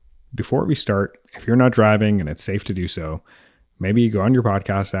before we start, if you're not driving and it's safe to do so, maybe go on your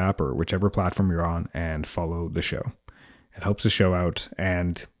podcast app or whichever platform you're on and follow the show. It helps the show out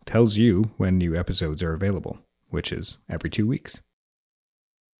and tells you when new episodes are available, which is every 2 weeks.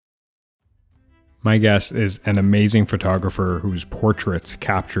 My guest is an amazing photographer whose portraits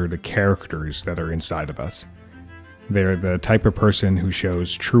capture the characters that are inside of us. They're the type of person who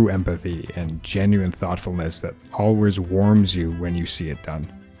shows true empathy and genuine thoughtfulness that always warms you when you see it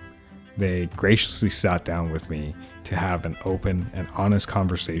done. They graciously sat down with me to have an open and honest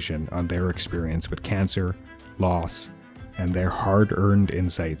conversation on their experience with cancer, loss, and their hard-earned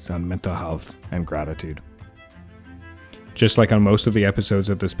insights on mental health and gratitude. Just like on most of the episodes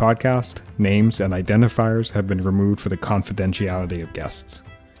of this podcast, names and identifiers have been removed for the confidentiality of guests.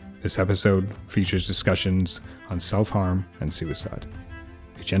 This episode features discussions on self-harm and suicide.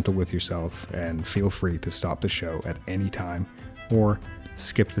 Be gentle with yourself and feel free to stop the show at any time or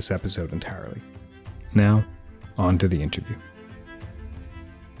skip this episode entirely. Now, on to the interview.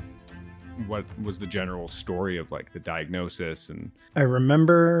 What was the general story of like the diagnosis? And I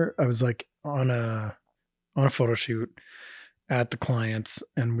remember I was like on a photo shoot at the client's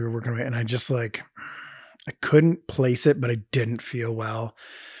and we were working away, and I just like, I couldn't place it, but I didn't feel well.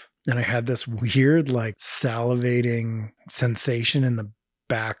 And I had this weird, like salivating sensation in the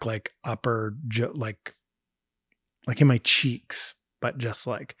back, like upper, like in my cheeks, but just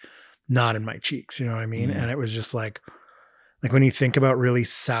like not in my cheeks. You know what I mean? And it was just like when you think about really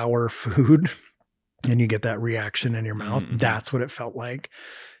sour food and you get that reaction in your mouth, that's what it felt like.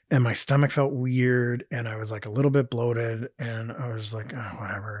 And my stomach felt weird and I was like a little bit bloated and I was like, oh,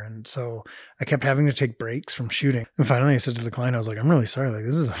 whatever. And so I kept having to take breaks from shooting. And finally I said to the client, I was like, I'm really sorry. Like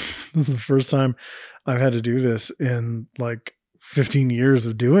this is the first time I've had to do this in like 15 years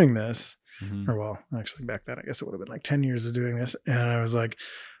of doing this. Or well, actually back then, I guess it would have been like 10 years of doing this. And I was like,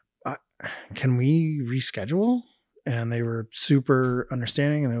 can we reschedule? And they were super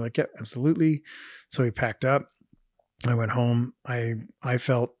understanding and they're like, yeah, absolutely. So we packed up. I went home. I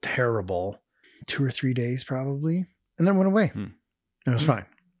felt terrible 2 or 3 days probably, and then went away. And it was fine.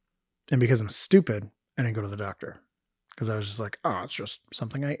 And because I'm stupid, I didn't go to the doctor because I was just like, oh, it's just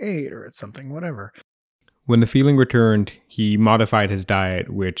something I ate or it's something, whatever. When the feeling returned, he modified his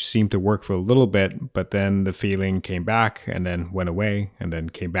diet, which seemed to work for a little bit, but then the feeling came back and then went away and then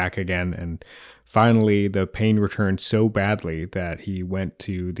came back again. And finally, the pain returned so badly that he went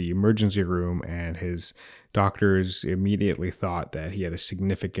to the emergency room and his doctors immediately thought that he had a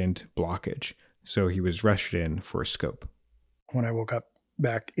significant blockage. So he was rushed in for a scope. When I woke up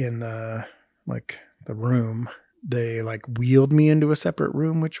back in the room, they like wheeled me into a separate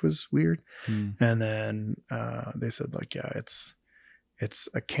room, which was weird. And then they said like, yeah, it's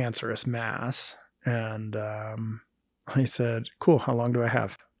a cancerous mass. And I said, cool. How long do I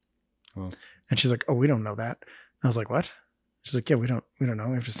have? Well, and she's like, oh, we don't know that. I was like, what? She's like, yeah, we don't know.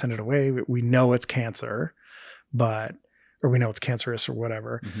 We have to send it away. We know it's cancer, or we know it's cancerous or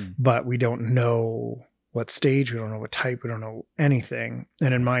whatever, but we don't know what stage, we don't know what type, we don't know anything.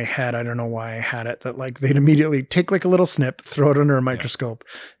 And in my head, I don't know why I had it that like they'd immediately take like a little snip, throw it under a microscope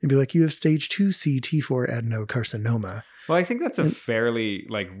and be like, you have stage 2C T4 adenocarcinoma. Well, I think that's a fairly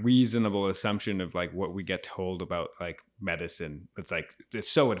like reasonable assumption of like what we get told about like medicine. It's like, it's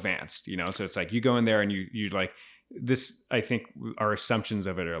so advanced, you know? So it's like you go in there and you like this, I think our assumptions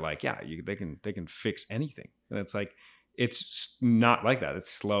of it are like, yeah, they can fix anything. And it's like, it's not like that. It's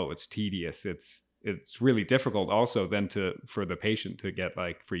slow. It's tedious. It's really difficult also then for the patient to get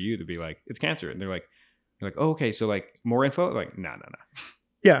like, for you to be like, it's cancer. And they're like, oh, okay. So like more info? Like, no.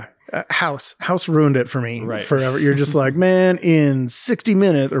 Yeah. House ruined it for me forever. You're just like, man, in 60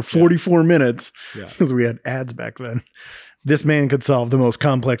 minutes or 44 minutes, because we had ads back then, this man could solve the most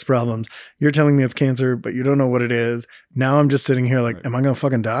complex problems. You're telling me it's cancer, but you don't know what it is. Now I'm just sitting here like, am I going to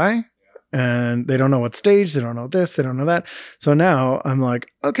fucking die? And they don't know what stage, they don't know this, they don't know that. So now I'm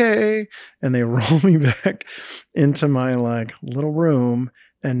like, okay. And they roll me back into my like little room.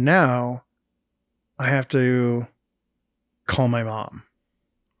 And now I have to call my mom.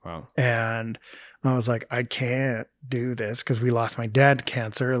 Wow. And I was like, I can't do this because we lost my dad to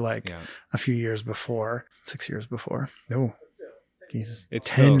cancer like a few years before, 6 years before. No. Jesus, it's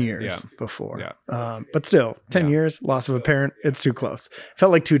 10 years before. Yeah. But still, 10 years, loss of a parent, it's too close.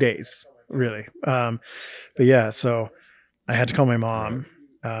 Felt like 2 days, really. But yeah, so I had to call my mom,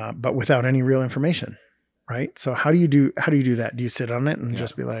 but without any real information, right? So how do you do that? Do you sit on it and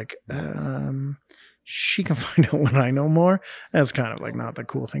just be like, she can find out when I know more? That's kind of like not the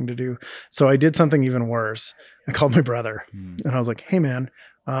cool thing to do. So I did something even worse. I called my brother and I was like, hey man,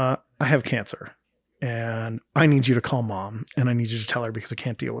 I have cancer. and I need you to call mom and I need you to tell her because I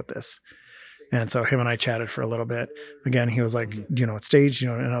can't deal with this. And so him and I chatted for a little bit. Again, he was like, do you know what stage?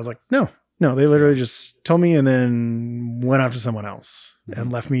 And I was like, no, they literally just told me and then went off to someone else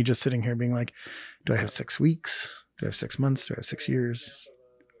and left me just sitting here being like, do I have 6 weeks? Do I have 6 months? Do I have 6 years?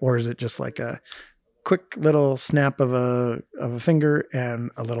 Or is it just like a quick little snap of a finger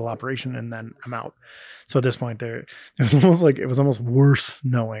and a little operation and then I'm out? So at this point it was almost worse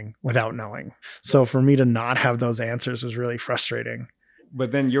knowing without knowing. So for me to not have those answers was really frustrating.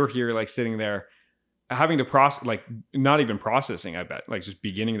 But then you're here like sitting there having to process, like not even processing, I bet, like just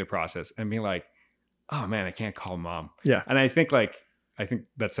beginning the process and being like, oh man, I can't call mom. Yeah. And I think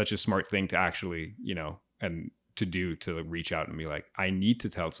that's such a smart thing to actually, and to do, to reach out and be like, I need to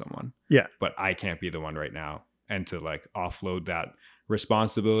tell someone. Yeah. But I can't be the one right now. And to like offload that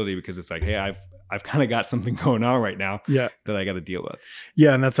responsibility because it's like, hey, I've kind of got something going on right now that I got to deal with.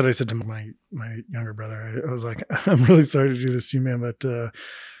 Yeah. And that's what I said to my younger brother. I was like, I'm really sorry to do this to you, man, but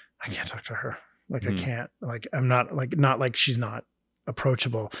I can't talk to her. Like, I can't, like, I'm not like she's not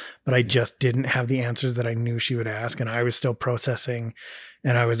approachable, but I just didn't have the answers that I knew she would ask. And I was still processing.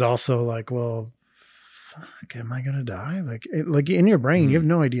 And I was also like, well, fuck, am I going to die? Like in your brain, you have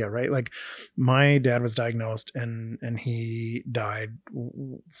no idea, right? Like my dad was diagnosed and he died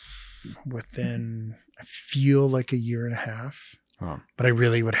within, I feel like 1.5 years. Wow. But I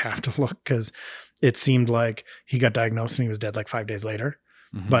really would have to look because it seemed like he got diagnosed and he was dead like 5 days later.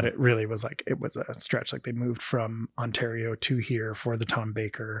 But it really was like, it was a stretch. Like they moved from Ontario to here for the Tom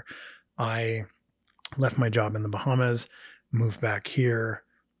Baker. I left my job in the Bahamas, moved back here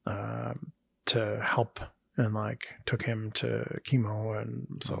to help and like took him to chemo.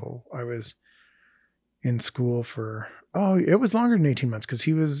 And so I was in school for, it was longer than 18 months because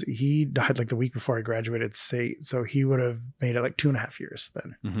he died like the week before I graduated SAIT. So he would have made it like 2.5 years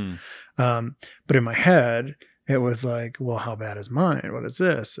then. But in my head, it was like, well, how bad is mine? What is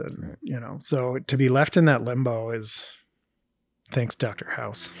this? And, so to be left in that limbo is thanks, Dr.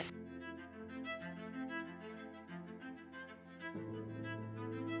 House.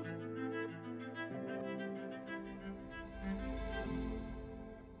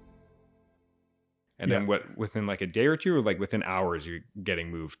 And then within like a day or two or like within hours, you're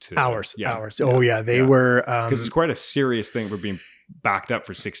getting moved to hours. Yeah. Oh yeah. They were, because it's quite a serious thing for being backed up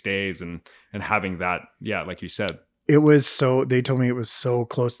for 6 days and having that. Yeah. Like you said, it was they told me it was so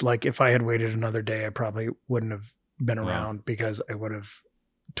close. Like if I had waited another day, I probably wouldn't have been around because I would have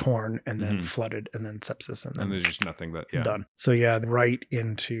torn and then flooded and then sepsis. And then there's just nothing but done. So right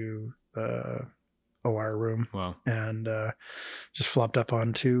into the OR room. Wow. And just flopped up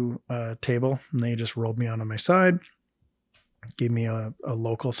onto a table and they just rolled me onto my side, gave me a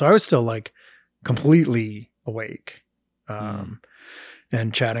local. So I was still like completely awake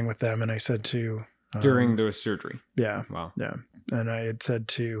and chatting with them. And I said to during the surgery. Yeah. Wow. Yeah. And I had said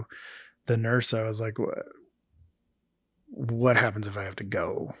to the nurse, I was like, what happens if I have to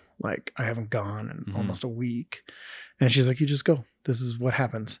go? Like I haven't gone in almost a week. And she's like, you just go. This is what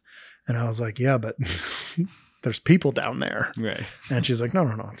happens. And I was like, yeah, but there's people down there. Right. And she's like,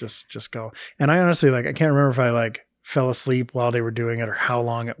 no, just go. And I honestly, like, I can't remember if I like fell asleep while they were doing it or how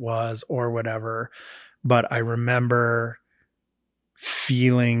long it was or whatever. But I remember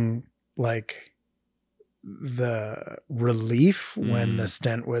feeling like the relief when the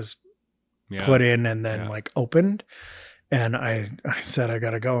stent was put in and then like opened. And I said, I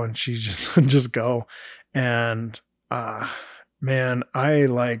gotta go. And she just, just go. And, man, I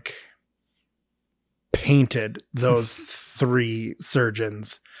like painted those 3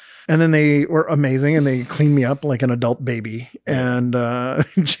 surgeons and then they were amazing and they cleaned me up like an adult baby and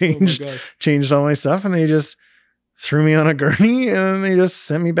changed all my stuff and they just threw me on a gurney and they just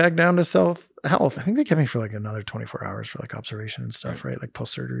sent me back down to South Health. I think they kept me for like another 24 hours for like observation and stuff, right? Like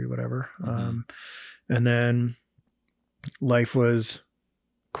post-surgery, whatever. And then life was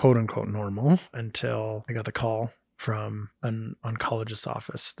quote unquote normal until I got the call from an oncologist's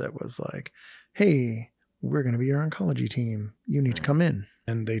office that was like, hey, we're going to be your oncology team. You need to come in.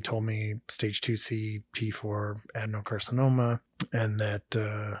 And they told me stage 2C, T4 adenocarcinoma, and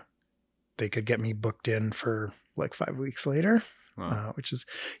that they could get me booked in for like 5 weeks later, which is,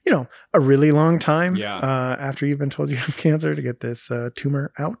 a really long time after you've been told you have cancer to get this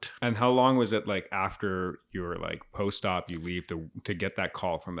tumor out. And how long was it like after you were like post-op, you leave to get that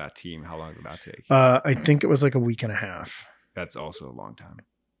call from that team? How long did that take? I think it was like a week and a half. That's also a long time.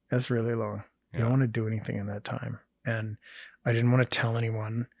 That's really long. You don't want to do anything in that time. And I didn't want to tell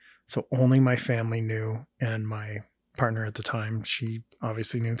anyone. So only my family knew. And my partner at the time, she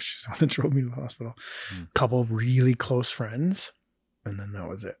obviously knew because she's the one that drove me to the hospital. Couple of really close friends. And then that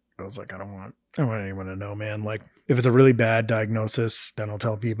was it. I was like, I don't want anyone to know, man. Like, if it's a really bad diagnosis, then I'll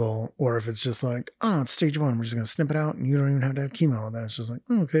tell people. Or if it's just like, oh, it's stage 1, we're just going to snip it out and you don't even have to have chemo. And then it's just like,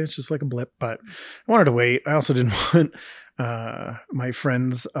 oh, okay, it's just like a blip. But I wanted to wait. I also didn't want my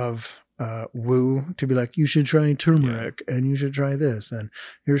friends of woo to be like, you should try turmeric and you should try this. And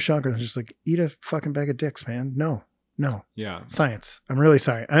here's chakra. It's just like, eat a fucking bag of dicks, man. No. Yeah. Science. I'm really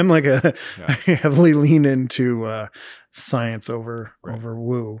sorry. I'm like I heavily lean into science over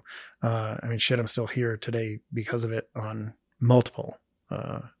woo. I mean, shit, I'm still here today because of it on multiple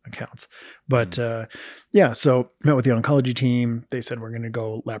accounts. But yeah, so met with the oncology team. They said we're going to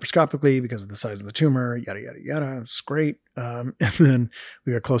go laparoscopically because of the size of the tumor, yada, yada, yada. It's great. And then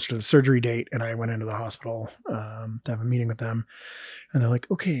we got closer to the surgery date and I went into the hospital to have a meeting with them. And they're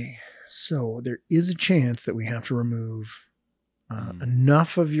like, okay, so there is a chance that we have to remove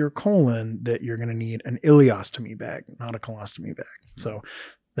enough of your colon that you're going to need an ileostomy bag, not a colostomy bag. So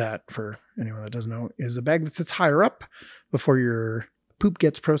that, for anyone that doesn't know, is a bag that sits higher up before your poop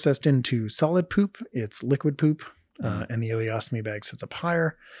gets processed into solid poop. It's liquid poop, and the ileostomy bag sits up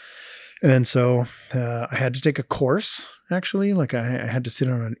higher. And so I had to take a course, actually. Like I had to sit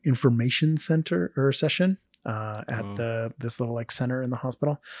on an information center or session at this little like center in the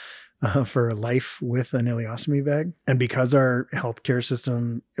hospital for life with an ileostomy bag. And because our healthcare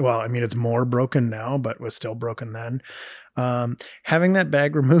system, well, I mean, it's more broken now, but was still broken then. Having that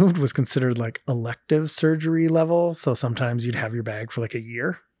bag removed was considered like elective surgery level. So sometimes you'd have your bag for like a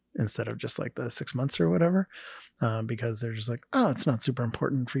year instead of just like the 6 months or whatever, because they're just like, oh, it's not super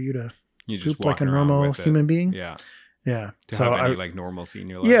important for you to poop like a normal human being. Yeah. Yeah. To have any like normalcy in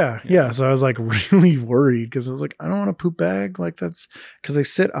your life. Yeah. So I was like really worried because I was like, I don't want a poop bag. Like that's because they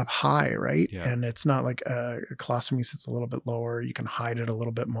sit up high, right? Yeah. And it's not like a colostomy sits a little bit lower. You can hide it a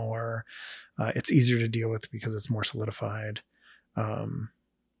little bit more. It's easier to deal with because it's more solidified. The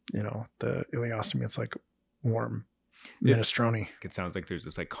ileostomy, it's like warm minestrone. It sounds like there's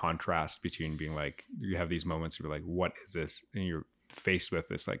this like contrast between being like, you have these moments where you're like, what is this? And you're faced with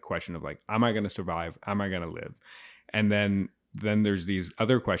this like question of like, am I going to survive? Am I going to live? And then there's these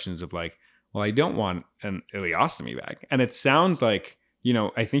other questions of like, well, I don't want an ileostomy bag. And it sounds like,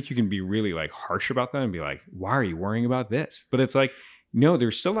 I think you can be really like harsh about that and be like, why are you worrying about this? But it's like, no,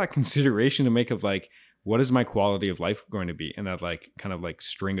 there's still that consideration to make of like, what is my quality of life going to be? And that like kind of like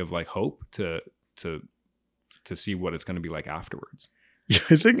string of like hope to see what it's going to be like afterwards. Yeah,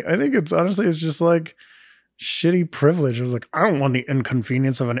 I think it's honestly, it's just like shitty privilege. I was like, I don't want the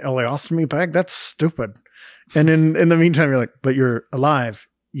inconvenience of an ileostomy bag. That's stupid. And in the meantime, you're like, but you're alive,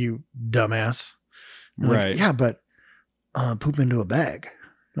 you dumbass. Right. Like, yeah, but poop into a bag.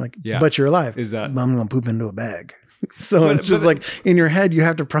 Like, yeah. But you're alive. Is that? I'm going to poop into a bag. So it's just like in your head, you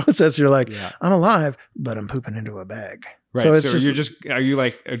have to process. You're like, I'm alive, but I'm pooping into a bag. Right. So it's are you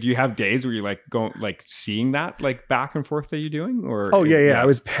like, do you have days where you're like going, like seeing that like back and forth that you're doing? Or oh yeah. I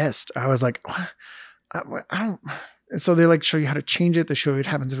was pissed. I was like, I don't. So they like show you how to change it. They show you what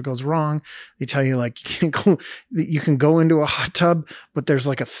happens if it goes wrong. They tell you like you can go into a hot tub, but there's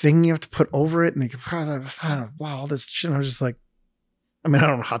like a thing you have to put over it, and they can all this shit. And I was just like, I mean, I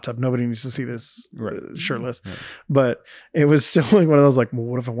don't know, hot tub. Nobody needs to see this shirtless, but it was still like one of those like, well,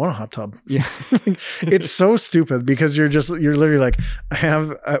 what if I want a hot tub? Yeah, it's so stupid because you're literally like, I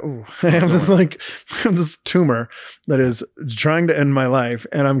have this tumor that is trying to end my life,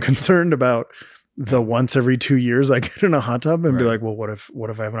 and I'm concerned about the once every 2 years I get in a hot tub and be like, well, what if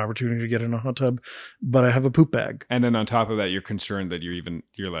I have an opportunity to get in a hot tub, but I have a poop bag? And then on top of that, you're concerned that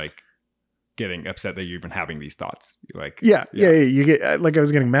you're like getting upset that you're even having these thoughts. You're like, yeah. You get like, I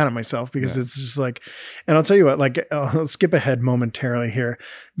was getting mad at myself because it's just like, and I'll tell you what, like I'll skip ahead momentarily here.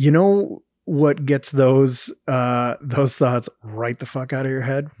 You know what gets those thoughts right the fuck out of your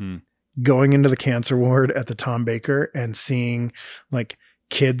head? Going into the cancer ward at the Tom Baker and seeing like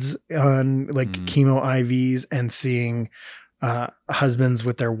kids on like chemo IVs and seeing husbands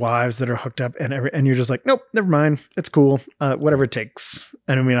with their wives that are hooked up and you're just like, nope, never mind. It's cool. Whatever it takes.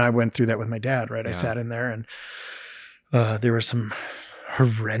 And I mean, I went through that with my dad, right? I sat in there and there were some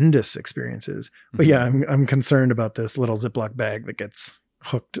horrendous experiences, but yeah, I'm concerned about this little Ziploc bag that gets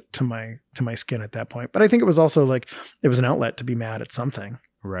hooked to my skin at that point. But I think it was also like, it was an outlet to be mad at something.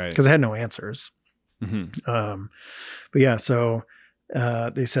 Right. Cause I had no answers. But yeah, so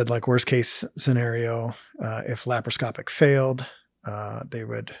they said like worst case scenario, if laparoscopic failed, they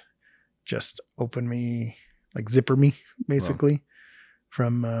would just open me, like zipper me basically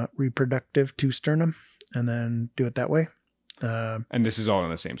from reproductive to sternum and then do it that way. And this is all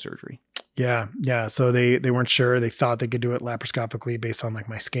in the same surgery. Yeah. Yeah. So they weren't sure. They thought they could do it laparoscopically based on like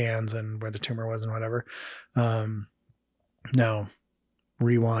my scans and where the tumor was and whatever. Now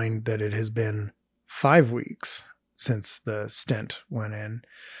rewind that it has been 5 weeks since the stent went in.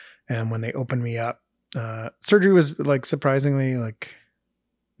 And when they opened me up, surgery was like surprisingly like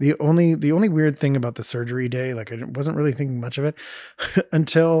the only weird thing about the surgery day, like I wasn't really thinking much of it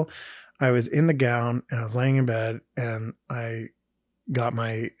until I was in the gown and I was laying in bed and I got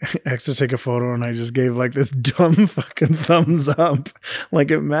my ex to take a photo and I just gave like this dumb fucking thumbs up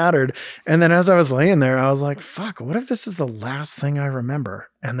like it mattered. And then as I was laying there, I was like, fuck, what if this is the last thing I remember?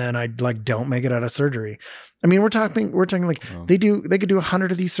 And then I like don't make it out of surgery. I mean, we're talking like they could do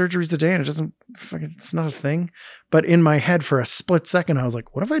 100 of these surgeries a day and it doesn't fucking, it's not a thing. But in my head for a split second, I was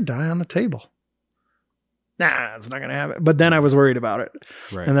like, what if I die on the table? Nah, it's not going to happen. But then I was worried about it.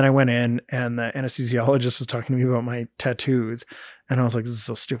 Right. And then I went in and the anesthesiologist was talking to me about my tattoos. And I was like, this is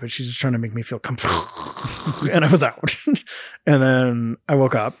so stupid. She's just trying to make me feel comfortable. And I was out. And then I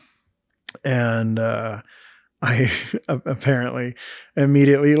woke up and I apparently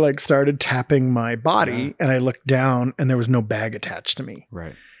immediately like started tapping my body and I looked down and there was no bag attached to me.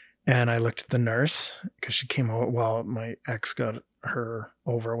 Right. And I looked at the nurse because she came out while my ex got her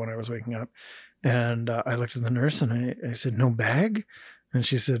over when I was waking up. And I looked at the nurse and I said, no bag? And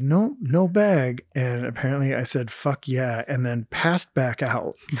she said, no bag. And apparently I said, fuck yeah. And then passed back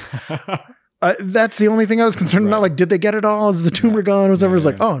out. That's the only thing I was concerned about. Like, did they get it all? Is the tumor gone? Was everyone's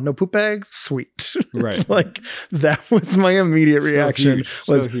like, oh, no poop bag? Sweet. Right. Like that was my immediate reaction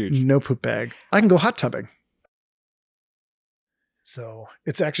was huge. No poop bag. I can go hot tubbing. So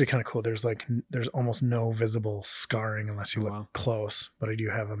it's actually kind of cool. There's almost no visible scarring unless you look close, but I do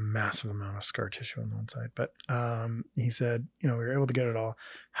have a massive amount of scar tissue on one side. But he said, we were able to get it all.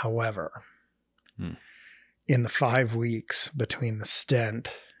 However, in the 5 weeks between the stent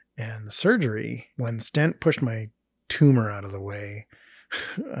and the surgery, when the stent pushed my tumor out of the way,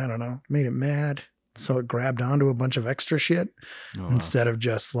 I don't know, made it mad. So it grabbed onto a bunch of extra shit instead of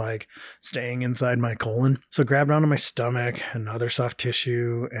just like staying inside my colon. So it grabbed onto my stomach and other soft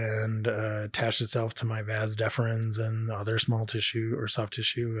tissue and attached itself to my vas deferens and other small tissue or soft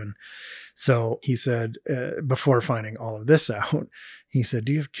tissue. And so he said, before finding all of this out, he said,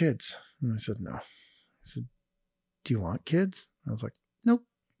 do you have kids? And I said, no. He said, do you want kids? I was like, nope.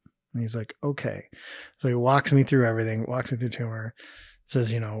 And he's like, okay. So he walks me through everything, walks me through tumor.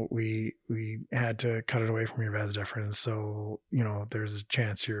 Says, we had to cut it away from your vas deferens. So, there's a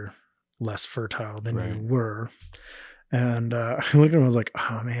chance you're less fertile than you were. And I looked at him and was like,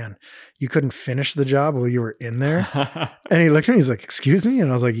 oh man, you couldn't finish the job while you were in there. And he looked at me, he's like, excuse me. And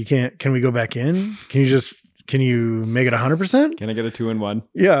I was like, can we go back in? Can you make it 100%? Can I get a 2-in-1?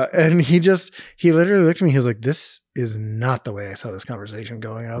 Yeah. And he literally looked at me. He was like, this is not the way I saw this conversation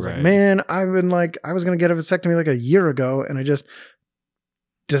going. And I was like, man, I was going to get a vasectomy like a year ago. And I just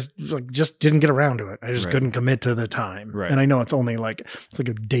didn't get around to it. I just couldn't commit to the time. Right. And I know it's only like a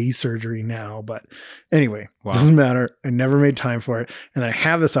day surgery now, but anyway, doesn't matter. I never made time for it. And then I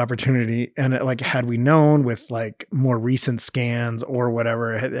have this opportunity and had we known with like more recent scans or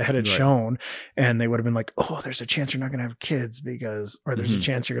whatever, had it shown and they would have been like, oh, there's a chance you're not going to have kids or there's a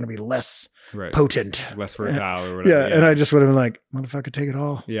chance you're going to be less potent. Less fertile or whatever. Yeah. And I just would have been like, motherfucker, take it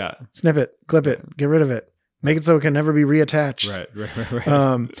all. Yeah. Snip it, clip it, get rid of it. Make it so it can never be reattached.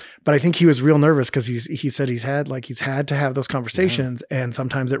 Right. But I think he was real nervous because he said he's had to have those conversations and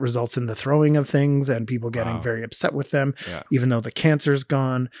sometimes it results in the throwing of things and people getting very upset with them, even though the cancer's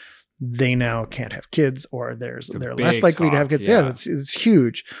gone. They now can't have kids or they're less likely to have kids. Yeah, it's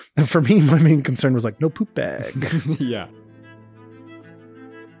huge. And for me, my main concern was like, no poop bag. Yeah.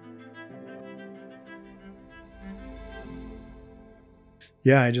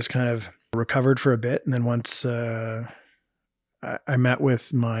 Yeah, I just kind of recovered for a bit. And then once I met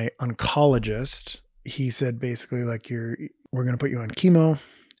with my oncologist, he said basically like we're going to put you on chemo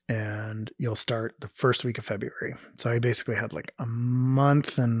and you'll start the first week of February. So I basically had like a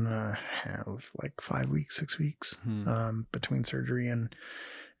month and a half, like 5 weeks, 6 weeks between surgery and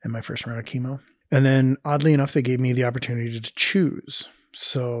my first round of chemo. And then oddly enough, they gave me the opportunity to choose.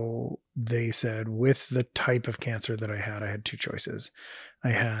 So they said with the type of cancer that I had 2 choices. I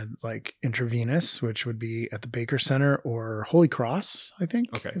had like intravenous, which would be at the Baker Center or Holy Cross, I think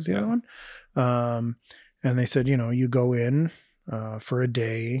is the other one. And they said, you go in for a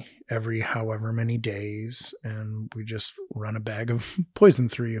day every however many days, and we just run a bag of poison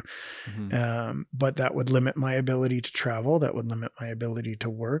through you. But that would limit my ability to travel. That would limit my ability to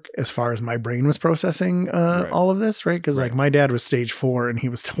work as far as my brain was processing all of this, right? Because like my dad was stage 4 and he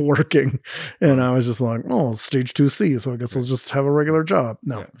was still working. And I was just like, oh, stage 2C. So I guess I'll just have a regular job.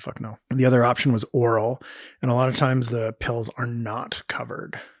 No, fuck no. The other option was oral. And a lot of times the pills are not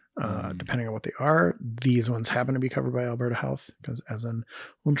covered. depending on what they are. These ones happen to be covered by Alberta Health because as an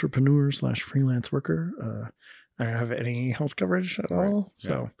entrepreneur / freelance worker, I don't have any health coverage at all.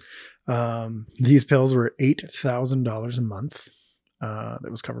 So these pills were $8,000 a month.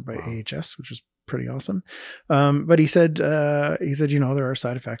 That was covered by AHS, which was pretty awesome. But he said, there are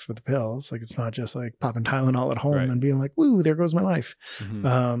side effects with the pills. Like, it's not just like popping Tylenol at home and being like, woo, there goes my life.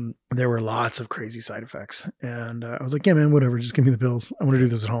 There were lots of crazy side effects. And I was like, yeah, man, whatever. Just give me the pills. I want to do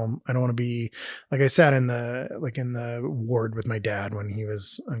this at home. I don't want to be like, I sat in the ward with my dad when he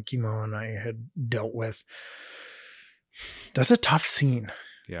was on chemo and I had dealt with, that's a tough scene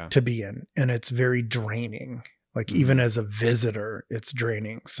to be in. And it's very draining. Like even as a visitor, it's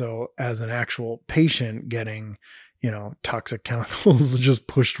draining. So as an actual patient getting, toxic chemicals just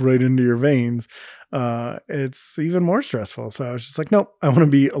pushed right into your veins, it's even more stressful. So I was just like, nope, I want to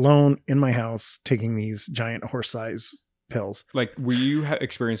be alone in my house taking these giant horse size pills. Like, were you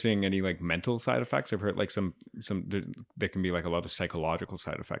experiencing any like mental side effects? I've heard like some there can be like a lot of psychological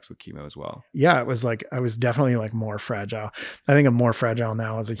side effects with chemo as well. Yeah, it was like I was definitely like more fragile. I think I'm more fragile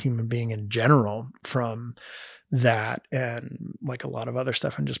now as a human being in general from that and like a lot of other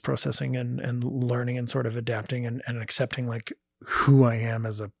stuff and just processing and learning and sort of adapting and accepting like who I am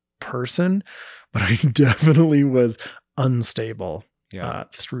as a person. But I definitely was unstable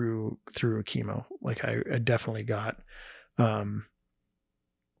through chemo. Like I definitely got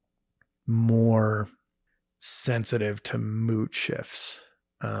more sensitive to mood shifts.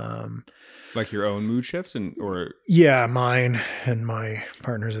 Like your own mood shifts yeah, mine and my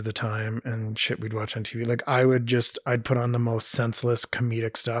partners at the time and shit we'd watch on TV. Like I'd put on the most senseless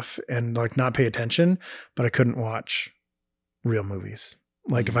comedic stuff and like not pay attention, but I couldn't watch real movies.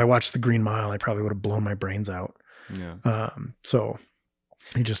 Like if I watched The Green Mile, I probably would have blown my brains out. Yeah. So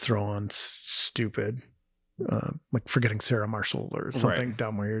you just throw on stupid, like Forgetting Sarah Marshall or something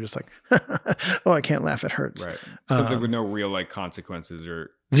dumb where you're just like, oh, I can't laugh. It hurts. Right. Something with no real like consequences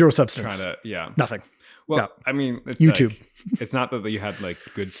or zero substance. Nothing. Well, I mean, it's YouTube. Like, it's not that you had like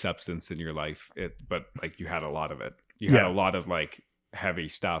good substance in your life, but like you had a lot of it. You had a lot of like heavy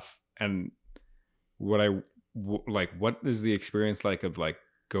stuff. And what is the experience like of like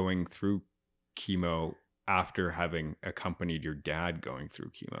going through chemo after having accompanied your dad going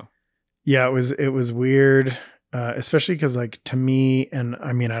through chemo? Yeah, it was weird, especially because like to me, and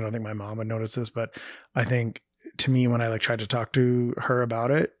I mean, I don't think my mom would notice this, but I think to me, when I like tried to talk to her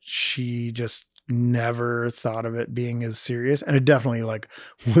about it, she just never thought of it being as serious. And it definitely like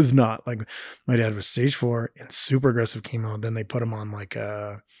was not. Like my dad was stage 4 and super aggressive chemo. Then they put him on like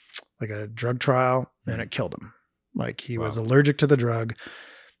a drug trial and it killed him. Like he was allergic to the drug.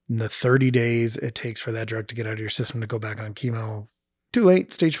 In the 30 days it takes for that drug to get out of your system to go back on chemo. Too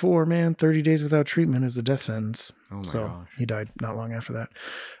late, stage 4, man. 30 days without treatment is the death sentence. Oh my gosh. He died not long after that.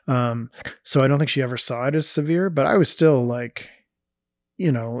 So I don't think she ever saw it as severe, but I was still like,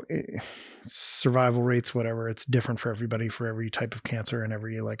 survival rates, whatever. It's different for everybody, for every type of cancer and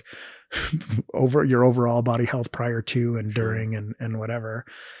every like over your overall body health prior to and during and whatever.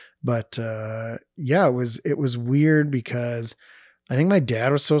 But it was weird because I think my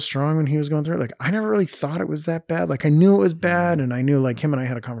dad was so strong when he was going through it. Like I never really thought it was that bad. Like I knew it was bad and I knew like him and I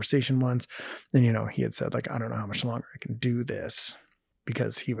had a conversation once and, he had said like, I don't know how much longer I can do this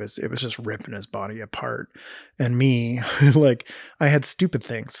because it was just ripping his body apart. And me, like I had stupid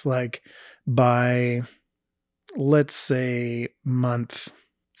things like by let's say month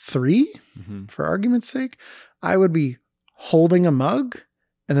 3 for argument's sake, I would be holding a mug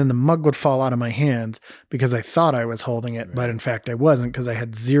and then the mug would fall out of my hands because I thought I was holding it, but in fact I wasn't because I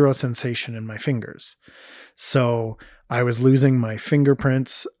had zero sensation in my fingers. So I was losing my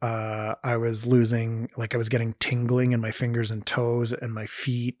fingerprints. I was getting tingling in my fingers and toes and my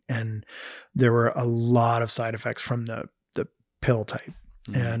feet. And there were a lot of side effects from the pill type.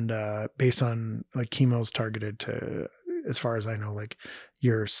 And based on like chemo's targeted to, as far as I know, like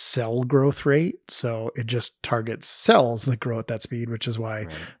your cell growth rate. So it just targets cells that grow at that speed, which is why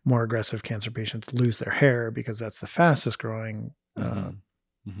more aggressive cancer patients lose their hair because that's the fastest growing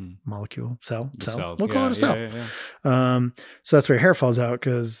molecule cell. We'll call it a cell. So that's where your hair falls out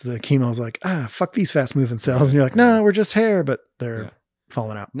because the chemo is like, fuck these fast moving cells. And you're like, no, we're just hair, but they're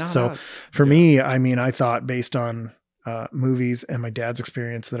falling out. For me, I mean, I thought based on movies and my dad's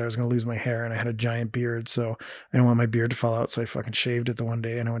experience that I was going to lose my hair and I had a giant beard. So I didn't want my beard to fall out. So I fucking shaved it the one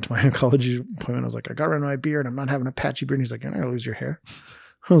day and I went to my oncology appointment. I was like, I got rid of my beard. I'm not having a patchy beard. And he's like, you're not going to lose your hair.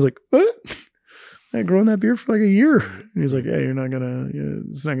 I was like, what? I had grown that beard for like a year. And he's like, yeah, it's not going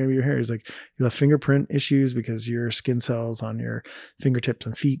to be your hair. He's like, you'll have fingerprint issues because your skin cells on your fingertips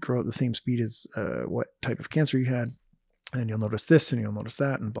and feet grow at the same speed as what type of cancer you had. and you'll notice this and you'll notice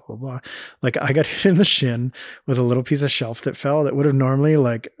that and blah, blah, blah. Like I got hit in the shin with a little piece of shelf that fell that would have normally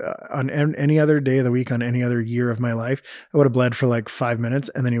on any other day of the week, on any other year of my life, I would have bled for like 5 minutes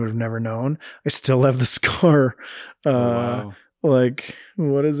and then you would have never known. I still have the scar. Wow. Like,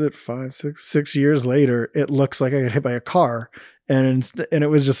 what is it? 6 years later, it looks like I got hit by a car, and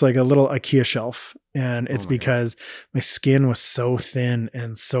it was just like a little IKEA shelf. And it's because my skin was so thin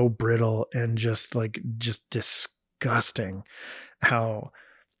and so brittle and just disgusting how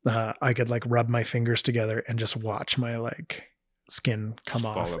I could like rub my fingers together and just watch my like skin come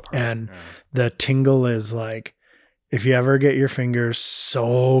off. And the tingle is like, if you ever get your fingers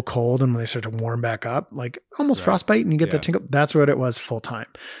so cold and when they start to warm back up, like almost frostbite and you get the tingle, that's what it was full time.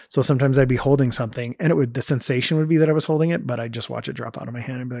 So sometimes I'd be holding something and the sensation would be that I was holding it, but I'd just watch it drop out of my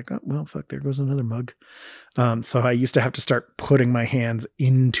hand and be like, oh, well, fuck, there goes another mug. So I used to have to start putting my hands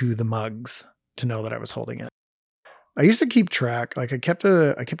into the mugs to know that I was holding it. I used to keep track. Like I kept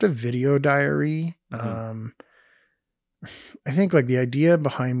a video diary. I think like the idea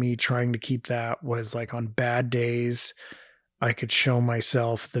behind me trying to keep that was like on bad days, I could show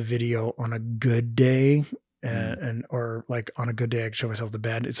myself the video on a good day or like on a good day, I could show myself the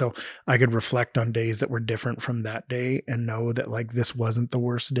bad day. So I could reflect on days that were different from that day and know that like, this wasn't the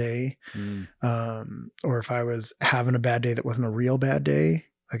worst day. Or if I was having a bad day that wasn't a real bad day,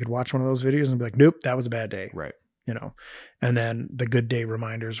 I could watch one of those videos and be like, nope, that was a bad day. Right. You know, and then the good day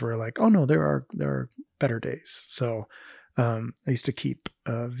reminders were like, oh no, there are better days. So I used to keep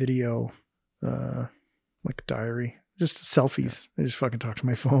a video, like diary, just selfies. I just fucking talk to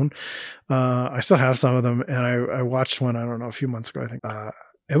my phone. I still have some of them, and I watched one, I don't know, a few months ago, I think.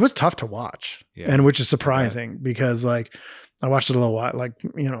 It was tough to watch, and which is surprising because like I watched it a little while, like,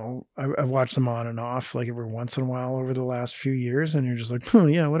 you know, I watched them on and off like every once in a while over the last few years, and you're just like, oh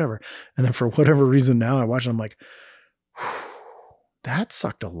yeah, whatever. And then for whatever reason now I watch them, I'm like, that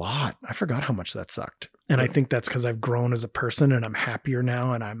sucked a lot. I forgot how much that sucked. And I think that's because I've grown as a person and I'm happier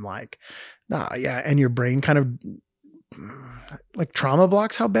now. And I'm like, nah, yeah. And your brain kind of like trauma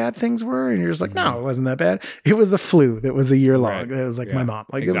blocks how bad things were. And you're just like, no, it wasn't that bad. It was the flu that was a year long. Right. It was like my mom,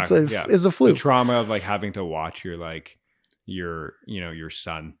 like it's a flu. The trauma of like having to watch your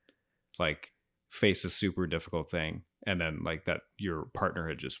son like face a super difficult thing. And then like that your partner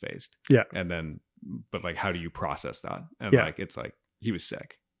had just faced. Yeah. And then, but like, how do you process that? And like, it's like, he was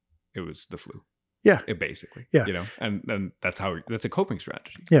sick. It was the flu. Yeah. It basically, you know, and that's a coping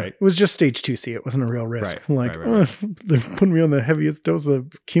strategy. Yeah. Right? It was just stage 2C. It wasn't a real risk. Right. Oh, they're putting me on the heaviest dose of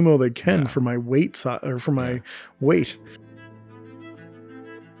chemo they can for my weight or for my weight.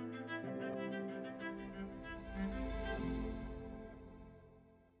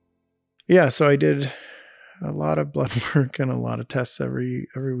 Yeah. So I did a lot of blood work and a lot of tests every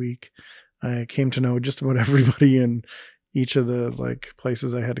week. I came to know just about everybody in each of the like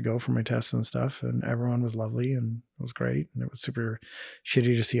places I had to go for my tests and stuff, and everyone was lovely and it was great. And it was super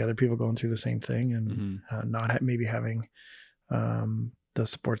shitty to see other people going through the same thing and not maybe having the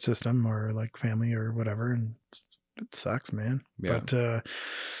support system or like family or whatever. And it sucks, man. Yeah. But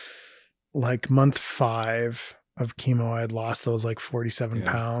like month 5 of chemo, I had lost those like 47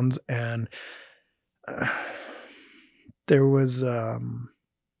 pounds, and there was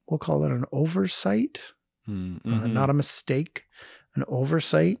we'll call it an oversight. Not a mistake, an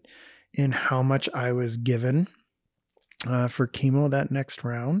oversight in how much I was given for chemo that next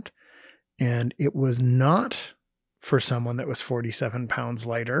round. And it was not for someone that was 47 pounds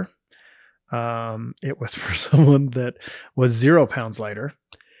lighter. It was for someone that was 0 pounds lighter.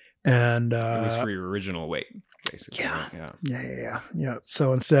 And it was for your original weight, basically. Yeah.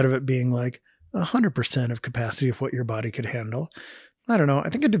 So instead of it being like 100% of capacity of what your body could handle, I don't know. I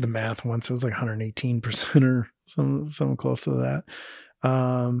think I did the math once. It was like 118% or something close to that.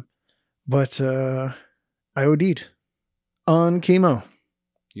 But I OD'd on chemo.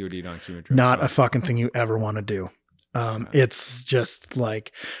 You OD'd on chemo. Not a fucking thing you ever want to do. It's just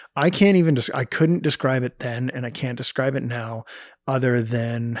like, I couldn't describe it then, and I can't describe it now other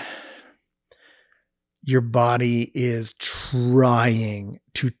than your body is trying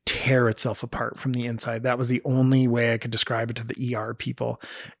to tear itself apart from the inside. That was the only way I could describe it to the ER people.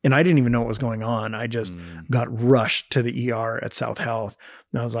 And I didn't even know what was going on. I just got rushed to the ER at South Health.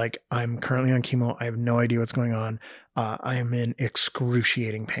 And I was like, I'm currently on chemo. I have no idea what's going on. I am in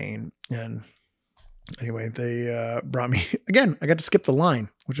excruciating pain. And anyway, they brought me again. I got to skip the line,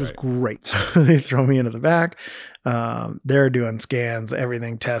 which was great. So they throw me into the back. They're doing scans,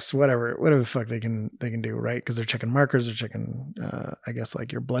 everything, tests, whatever the fuck they can do, right? Because they're checking markers, they're checking, I guess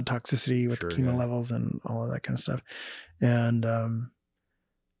like your blood toxicity with the chemo levels and all of that kind of stuff. And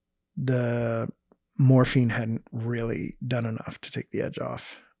the morphine hadn't really done enough to take the edge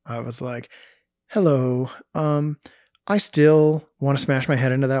off. I was like, hello, I still want to smash my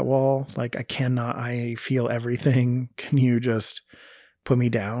head into that wall. Like, I cannot, I feel everything. Can you just put me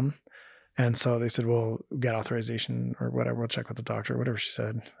down? And so they said, well, get authorization or whatever. We'll check with the doctor, whatever she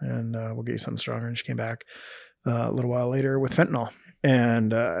said. And we'll get you something stronger. And she came back a little while later with fentanyl.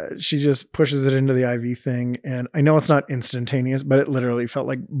 And she just pushes it into the IV thing. And I know it's not instantaneous, but it literally felt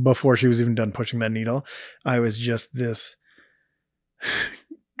like before she was even done pushing that needle, I was just this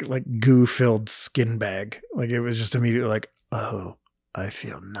like goo-filled skin bag. Like, it was just immediately like, oh, I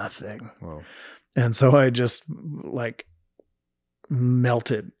feel nothing. Whoa. And so I just like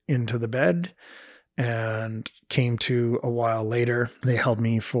melted into the bed and came to a while later. They held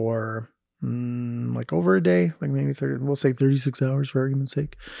me for like over a day, like maybe 30, we'll say 36 hours for argument's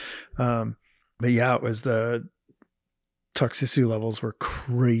sake. But yeah, it was the toxicity levels were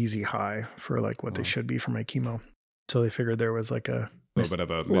crazy high for like what they should be for my chemo. So they figured there was like a little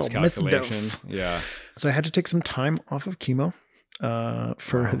bit of a miscalculation. Yeah. So I had to take some time off of chemo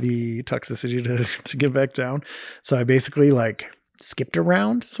for the toxicity to get back down. So I basically like skipped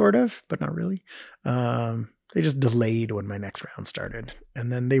around sort of, but not really. They just delayed when my next round started,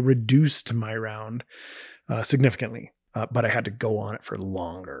 and then they reduced my round significantly, but I had to go on it for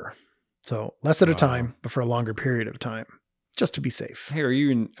longer. So less at a time, but for a longer period of time, just to be safe. Hey, are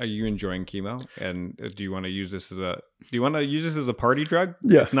you enjoying chemo? And do you want to use this as a party drug?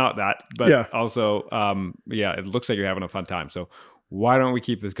 Yeah. It's not that, but also, it looks like you're having a fun time. So why don't we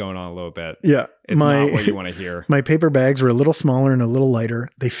keep this going on a little bit? Yeah. It's not what you want to hear. My paper bags were a little smaller and a little lighter.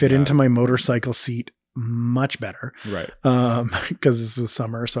 They fit into my motorcycle seat much better. Right. Because this was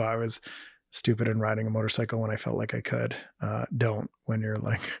summer. So I was stupid and riding a motorcycle when I felt like I could. Don't when you're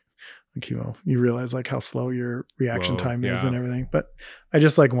like chemo, you realize like how slow your reaction time is and everything. But I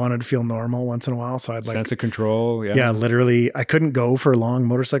just like wanted to feel normal once in a while. So I'd like sense of control. Yeah. Yeah. Literally, I couldn't go for long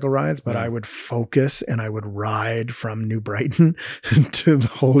motorcycle rides, but I would focus and I would ride from New Brighton to the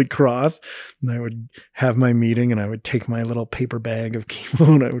Holy Cross. And I would have my meeting and I would take my little paper bag of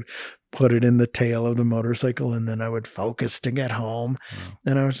chemo and I would put it in the tail of the motorcycle. And then I would focus to get home.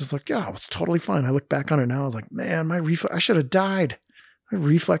 And I was just like, yeah, it was totally fine. I look back on it now. I was like, man, I should have died. My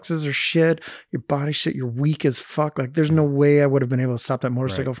reflexes are shit. Your body shit. You're weak as fuck. Like, there's no way I would have been able to stop that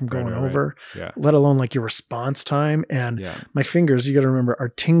motorcycle from going over, let alone like your response time. And my fingers, you got to remember, are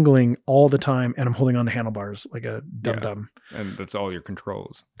tingling all the time. And I'm holding on to handlebars like a dum-dum. And that's all your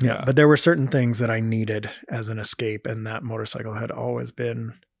controls. Yeah. But there were certain things that I needed as an escape. And that motorcycle had always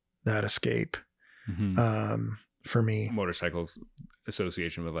been that escape for me. Motorcycles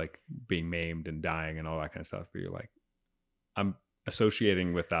association with like being maimed and dying and all that kind of stuff. But you're like, I'm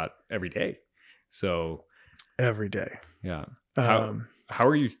associating with that every day. So every day. Yeah. How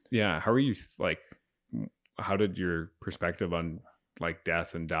are you? Yeah. How are you? Like, how did your perspective on like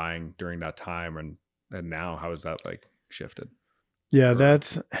death and dying during that time and now, how is that like shifted? Yeah,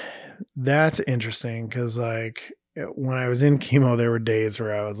 that's interesting. Cause like when I was in chemo, there were days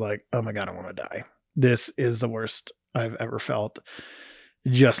where I was like, oh my God, I want to die. This is the worst I've ever felt.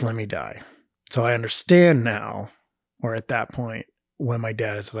 Just let me die. So I understand now, or at that point, when my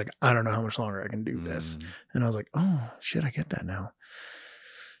dad is like, I don't know how much longer I can do this. And I was like, oh shit, I get that now.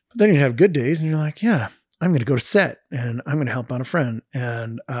 But then you have good days and you're like, yeah, I'm going to go to set and I'm going to help out a friend.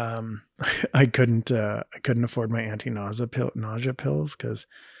 And I couldn't afford my anti-nausea pills because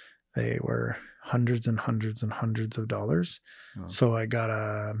they were hundreds and hundreds and hundreds of dollars. Oh. So I got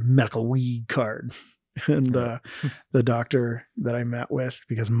a medical weed card. And the doctor that I met with,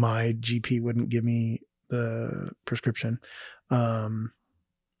 because my GP wouldn't give me the prescription,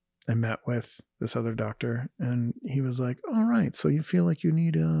 I met with this other doctor and he was like, all right, so you feel like you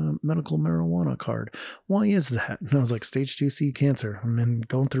need a medical marijuana card. Why is that? And I was like, stage 2C cancer. I'm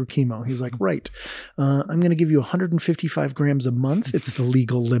going through chemo. He's like, right. I'm going to give you 155 grams a month. It's the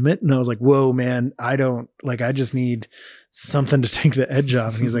legal limit. And I was like, whoa, man, I just need something to take the edge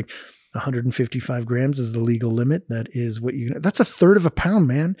off. And he's like, 155 grams is the legal limit. That is that's a third of a pound,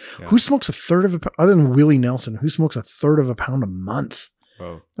 man. Yeah. Who smokes a third of a pound? Other than Willie Nelson, who smokes a third of a pound a month?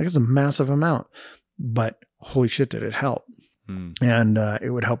 Whoa. Like, it's a massive amount, but holy shit, did it help. And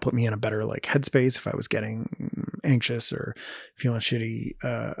it would help put me in a better like headspace if I was getting anxious or feeling shitty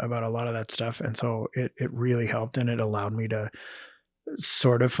about a lot of that stuff. And so it really helped, and it allowed me to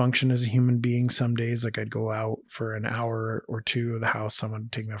sort of function as a human being. Some days, like, I'd go out for an hour or two of the house, someone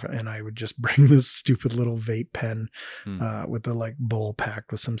would take me off, and I would just bring this stupid little vape pen with the like bowl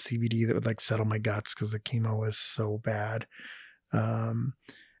packed with some CBD that would like settle my guts because the chemo was so bad.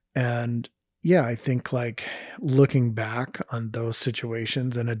 And yeah, I think like looking back on those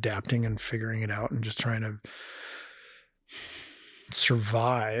situations and adapting and figuring it out and just trying to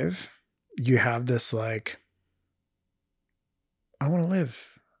survive, you have this like, I want to live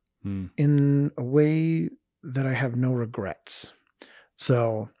in a way that I have no regrets.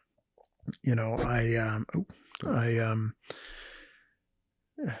 So, you know,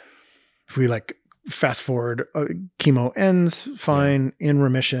 if we like fast forward, chemo ends fine, in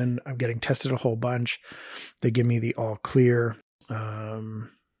remission. I'm getting tested a whole bunch. They give me the all clear. I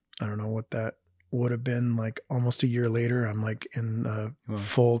don't know what that would have been, like almost a year later. I'm like in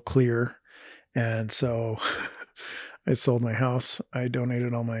full clear. And so I sold my house. I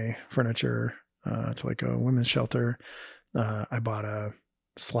donated all my furniture to like a women's shelter. I bought a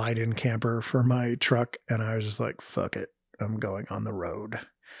slide-in camper for my truck, and I was just like, fuck it, I'm going on the road.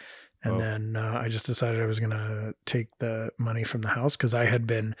 And then I just decided I was going to take the money from the house, because I had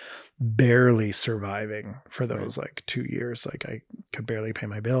been barely surviving for those like 2 years. Like I could barely pay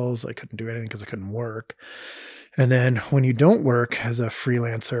my bills. I couldn't do anything because I couldn't work. And then when you don't work as a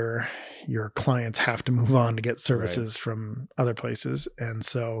freelancer, your clients have to move on to get services from other places. And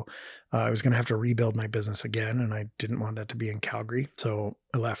so I was going to have to rebuild my business again. And I didn't want that to be in Calgary. So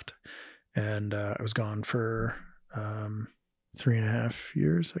I left, and I was gone for 3.5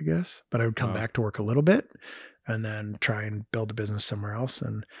 years, I guess. But I would come back to work a little bit and then try and build a business somewhere else.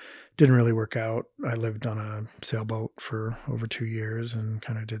 And didn't really work out. I lived on a sailboat for over 2 years and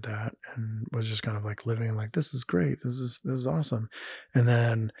kind of did that, and was just kind of like living like, this is great. This is awesome. And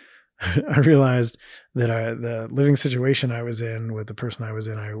then I realized that the living situation I was in with the person I was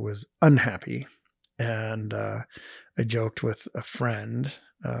in, I was unhappy. And I joked with a friend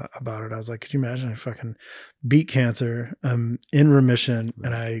about it. I was like, could you imagine I fucking beat cancer, I'm in remission,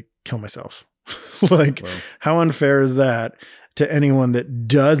 and I kill myself? Like, how unfair is that to anyone that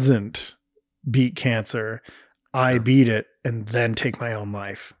doesn't beat cancer? I beat it and then take my own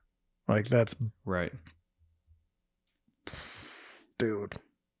life. Like, that's right. Dude.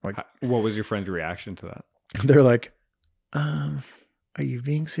 Like, what was your friend's reaction to that? They're like, are you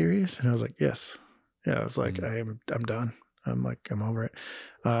being serious? And I was like, yes. Yeah. I was like, I'm done. I'm over it.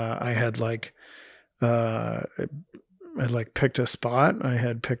 I had picked a spot. I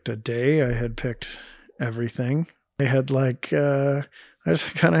had picked a day. I had picked everything. I had I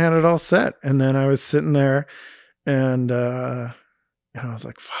just kind of had it all set. And then I was sitting there, and I was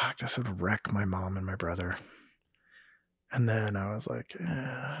like, fuck, this would wreck my mom and my brother. And then I was like,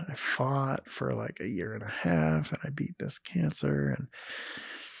 I fought for like 1.5 years, and I beat this cancer, and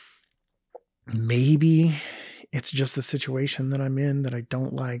maybe it's just the situation that I'm in that I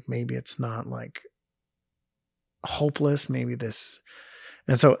don't like. Maybe it's not like hopeless. Maybe this.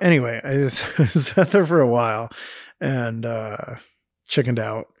 And so anyway, I just sat there for a while and chickened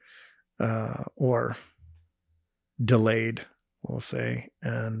out or delayed, we'll say.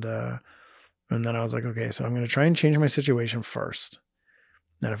 And then I was like, okay, so I'm going to try and change my situation first.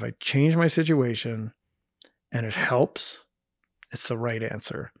 And if I change my situation and it helps, it's the right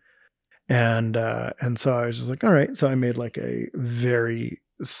answer. And so I was just like, all right. So I made like a very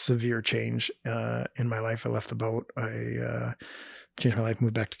severe change in my life. I left the boat. I changed my life,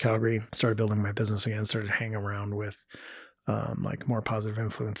 moved back to Calgary, started building my business again, started hanging around with like more positive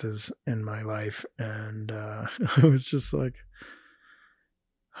influences in my life. And I was just like,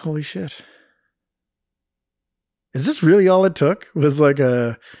 holy shit. Is this really all it took? Was like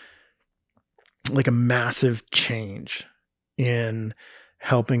a massive change in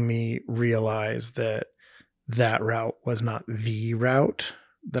helping me realize that route was not the route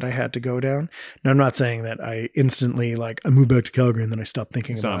that I had to go down. Now, I'm not saying that I instantly I moved back to Calgary and then I stopped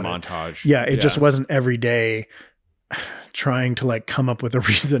thinking about it. It's not a montage. Yeah, it just wasn't every day trying to come up with a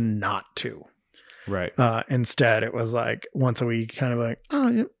reason not to. Right. Instead, it was like once a week, kind of like,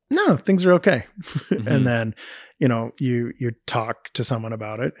 oh, no, things are okay. Mm-hmm. And then, you talk to someone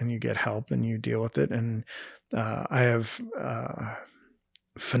about it and you get help and you deal with it. And I have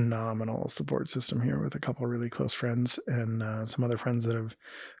phenomenal support system here with a couple of really close friends and some other friends that have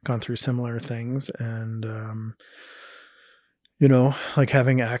gone through similar things. And,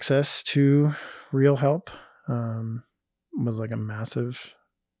 having access to real help was like a massive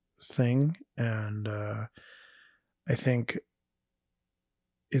thing. And I think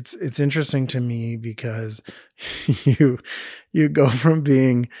it's interesting to me because you go from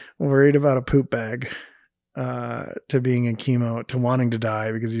being worried about a poop bag to being in chemo, to wanting to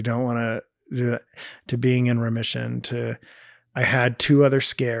die because you don't want to do that, to being in remission, to I had 2 other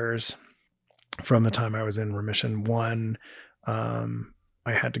scares from the time I was in remission. One,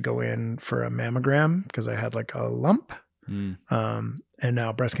 I had to go in for a mammogram because I had like a lump And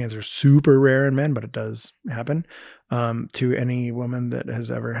now breast cancer is super rare in men, but it does happen. To any woman that has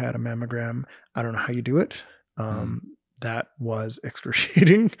ever had a mammogram, I don't know how you do it. That was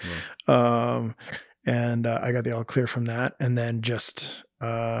excruciating. And I got the all clear from that. And then just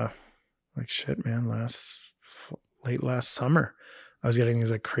like shit, man, late last summer, I was getting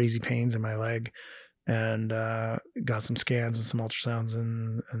these like crazy pains in my leg, and got some scans and some ultrasounds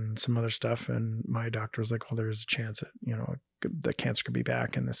and some other stuff. And my doctor was like, well, there is a chance that, you know, the cancer could be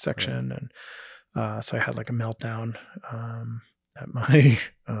back in this section. Right. And so I had like a meltdown at my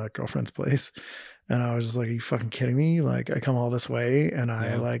girlfriend's place. And I was just like, are you fucking kidding me? Like, I come all this way and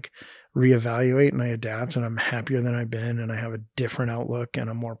I like reevaluate and I adapt, and I'm happier than I've been, and I have a different outlook and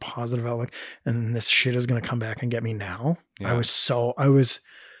a more positive outlook. And this shit is going to come back and get me now. Yeah. I was so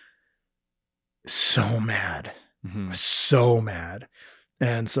mad. I was so mad.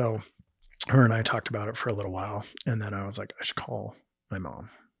 And so her and I talked about it for a little while. And then I was like, I should call my mom.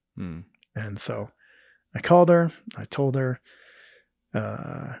 And so I called her. I told her,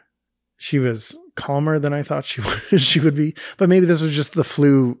 she was calmer than I thought she would be, but maybe this was just the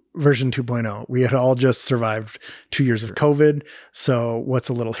flu version 2.0. We had all just survived 2 years of COVID. So what's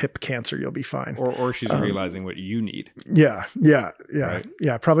a little hip cancer? You'll be fine. Or she's realizing what you need. Yeah. Right?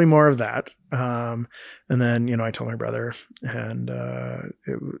 Yeah. Probably more of that. And then, you know, I told my brother, and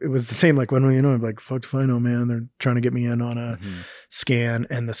it was the same, like when we, you know, I'm like, fuck if I know, man, they're trying to get me in on a scan,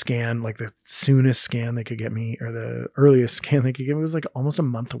 and the scan, like the soonest scan they could get me, or the earliest scan they could get me, was like almost a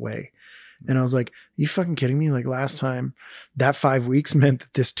month away. And I was like, you fucking kidding me? Like last time, that 5 weeks meant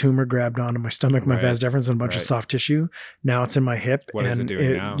that this tumor grabbed onto my stomach, my vas deferens, and a bunch of soft tissue. Now it's in my hip. What is it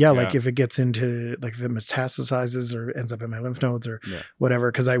doing now? Yeah, like if it gets into, like if it metastasizes or ends up in my lymph nodes or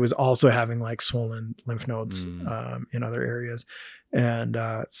whatever, because I was also having like swollen lymph nodes in other areas. And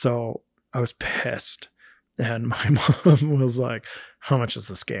so I was pissed. And my mom was like, how much is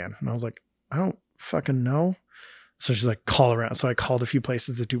the scan? And I was like, I don't fucking know. So she's like, call around. So I called a few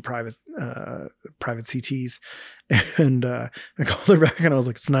places that do private CTs, and I called her back, and I was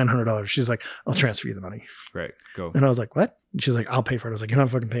like, it's $900. She's like, I'll transfer you the money. Right. Go. And I was like, what? And she's like, I'll pay for it. I was like, you're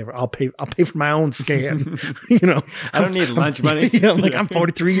not fucking paying for it. I'll pay for my own scan. You know, I don't need lunch money. Yeah, I'm like, I'm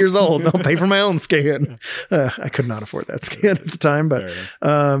 43 years old. I'll pay for my own scan. I could not afford that scan at the time, but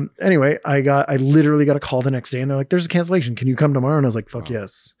anyway, I literally got a call the next day, and they're like, there's a cancellation. Can you come tomorrow? And I was like, fuck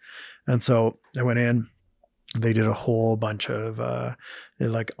yes. And so I went in. They did a whole bunch of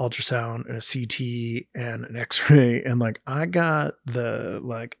like ultrasound and a CT and an X-ray, and like I got the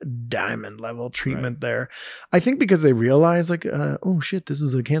like diamond level treatment there. I think because they realized like, oh shit, this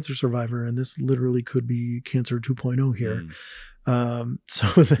is a cancer survivor, and this literally could be cancer 2.0 here. So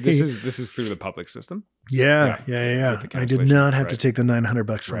this is through the public system. Yeah. I did not have to take the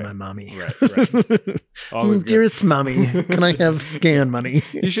 $900 from my mommy. Right. Dearest mommy, can I have scan money?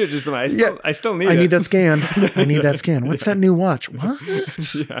 You should have just been like, I still need it. I need that scan. I need that scan. What's that new watch? What?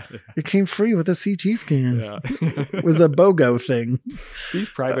 It came free with a CT scan. It was a BOGO thing. These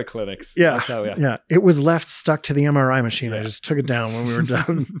private clinics. Yeah. It was left stuck to the MRI machine. I just took it down when we were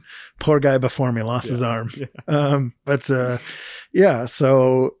done. Poor guy before me lost his arm. So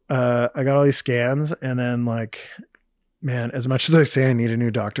I got all these scans, and then like, man, as much as I say I need a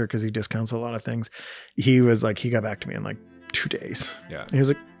new doctor because he discounts a lot of things, he was like, he got back to me in like 2 days. Yeah. He was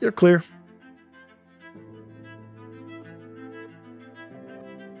like, you're clear.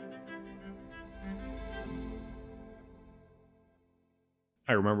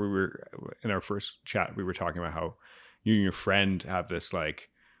 I remember we were in our first chat, we were talking about how you and your friend have this like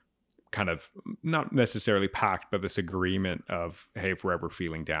kind of not necessarily pact, but this agreement of, hey, if we're ever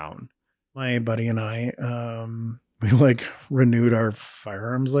feeling down. My buddy and I, we like renewed our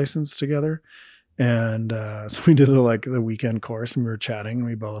firearms license together. And so we did the weekend course, and we were chatting, and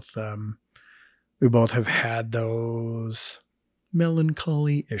we both have had those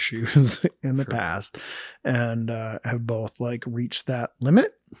melancholy issues in the past, and have both like reached that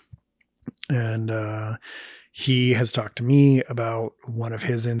limit. And he has talked to me about one of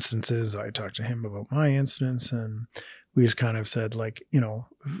his instances. I talked to him about my instance, and we just kind of said like, you know,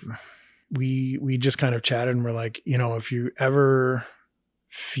 we just kind of chatted, and we're like, you know, if you ever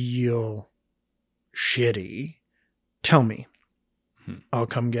feel shitty, tell me. I'll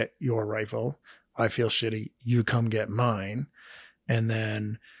come get your rifle. I feel shitty. You come get mine. And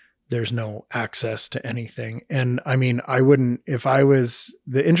then there's no access to anything. And I mean, the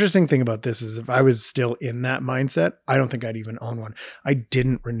interesting thing about this is if I was still in that mindset, I don't think I'd even own one. I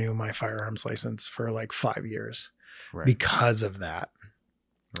didn't renew my firearms license for like 5 years because of that.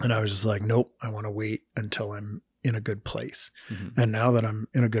 And I was just like, nope, I want to wait until I'm in a good place. Mm-hmm. And now that I'm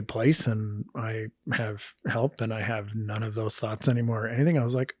in a good place and I have help and I have none of those thoughts anymore or anything, I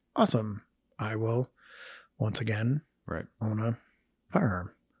was like, awesome. I will once again Right. own a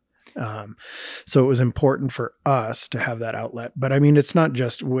firearm. So it was important for us to have that outlet. But I mean, it's not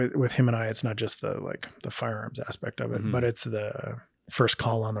just with him and I, it's not just the firearms aspect of it, but it's the first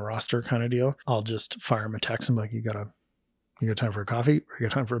call on the roster kind of deal. I'll just fire him a text and be like, you got time for a coffee, or you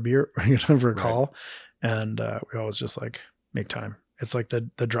got time for a beer, or you got time for a call. And we always just like make time. It's like the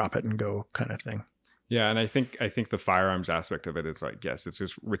drop it and go kind of thing. Yeah, and I think the firearms aspect of it is like, yes, it's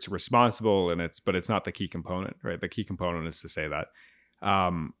responsible, but it's not the key component, right? The key component is to say that,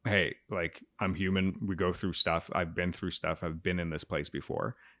 hey, like, I'm human. We go through stuff. I've been through stuff. I've been in this place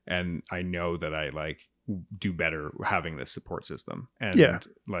before, and I know that I like do better having this support system and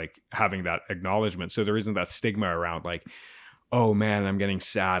like having that acknowledgement. So there isn't that stigma around like, oh man, I'm getting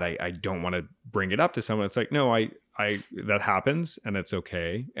sad. I don't want to bring it up to someone. It's like, no, I that happens and it's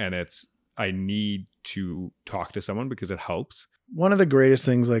okay. And I need to talk to someone because it helps. One of the greatest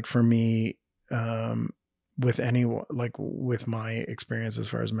things, like for me, with anyone, like with my experience as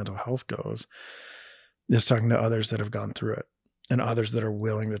far as mental health goes, is talking to others that have gone through it and others that are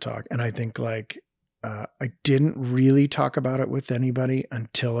willing to talk. And I think like, I didn't really talk about it with anybody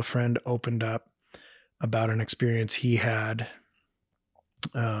until a friend opened up about an experience he had.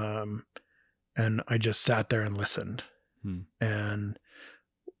 And I just sat there and listened. And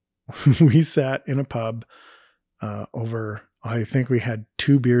we sat in a pub over, I think we had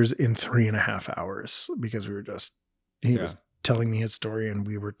 2 beers in 3.5 hours because he was telling me his story and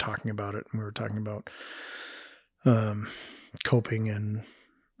we were talking about it, and we were talking about coping and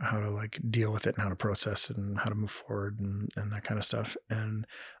how to like deal with it and how to process it and how to move forward and that kind of stuff. And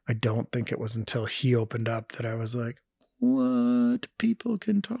I don't think it was until he opened up that I was like, what? People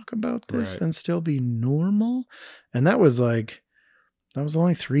can talk about this and still be normal? And that was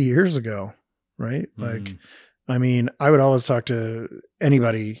only 3 years ago, right? Like, I mean, I would always talk to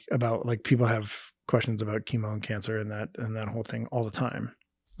anybody about, like, people have questions about chemo and cancer and that whole thing all the time.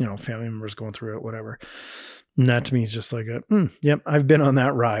 You know, family members going through it, whatever. And that to me is just like yep, I've been on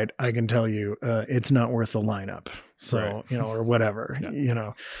that ride. I can tell you, it's not worth the lineup. So, you know, or whatever, you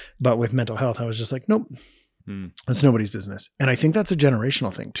know, but with mental health, I was just like, nope. It's nobody's business. And I think that's a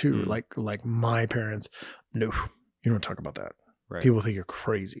generational thing too. Like my parents, no, you don't talk about that. Right. People think you're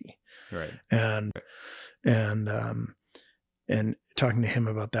crazy. Right. And talking to him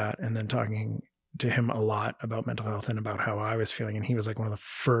about that, and then talking to him a lot about mental health and about how I was feeling. And he was like one of the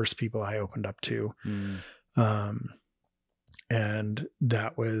first people I opened up to. And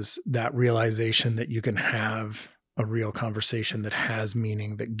that was that realization that you can have a real conversation that has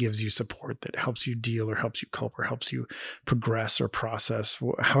meaning, that gives you support, that helps you deal or helps you cope or helps you progress or process,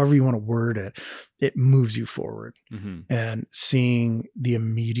 however you want to word it, it moves you forward. And seeing the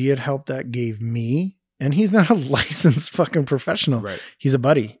immediate help that gave me, and he's not a licensed fucking professional. Right. He's a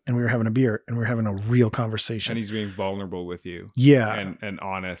buddy, and we were having a beer and we were having a real conversation. And he's being vulnerable with you. Yeah. And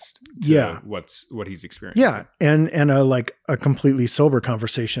honest to what he's experiencing. Yeah. And a completely sober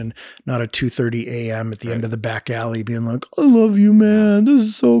conversation, not a 2:30 a.m. at the end of the back alley being like, I love you, man. This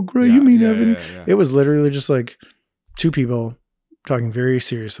is so great. You mean everything. Yeah. It was literally just like 2 people talking very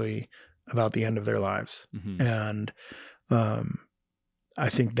seriously about the end of their lives. And, I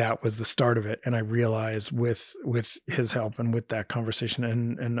think that was the start of it. And I realized with his help and with that conversation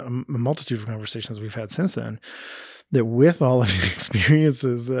and a multitude of conversations we've had since then, that with all of the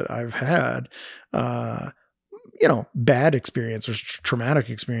experiences that I've had, you know, bad experiences, traumatic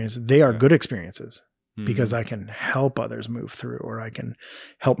experiences, they are good experiences because I can help others move through, or I can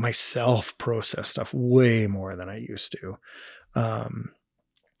help myself process stuff way more than I used to.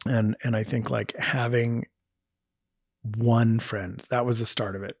 And I think like having one friend, that was the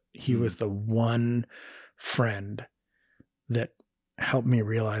start of it. He was the one friend that helped me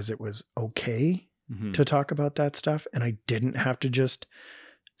realize it was okay to talk about that stuff. And I didn't have to just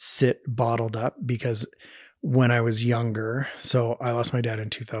sit bottled up, because when I was younger, so I lost my dad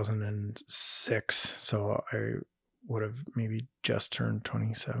in 2006. So I would have maybe just turned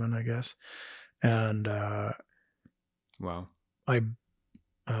 27, I guess. And, wow. I,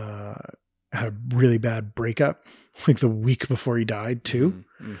 had a really bad breakup like the week before he died too.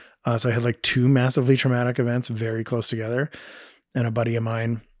 So I had like 2 massively traumatic events very close together. And a buddy of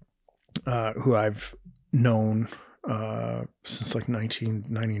mine, who I've known, since like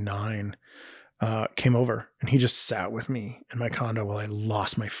 1999, came over, and he just sat with me in my condo while I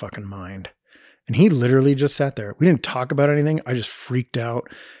lost my fucking mind. And he literally just sat there. We didn't talk about anything. I just freaked out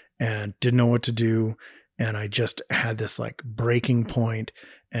and didn't know what to do. And I just had this like breaking point.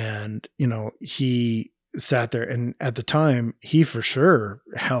 And, you know, he sat there, and at the time he for sure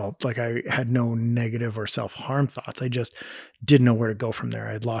helped. Like I had no negative or self-harm thoughts. I just didn't know where to go from there.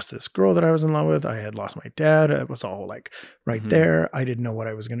 I had lost this girl that I was in love with. I had lost my dad. It was all like right there. I didn't know what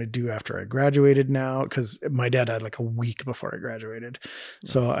I was going to do after I graduated now, because my dad died like a week before I graduated.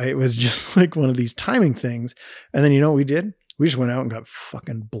 So it was just like one of these timing things. And then you know what we did? We just went out and got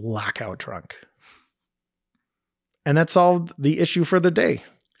fucking blackout drunk. And that solved the issue for the day.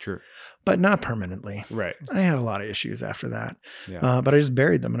 Sure. But not permanently. Right. I had a lot of issues after that. Yeah. But I just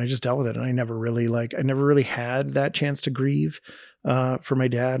buried them and I just dealt with it. And I never really had that chance to grieve for my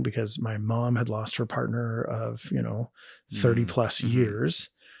dad, because my mom had lost her partner of, 30 plus years.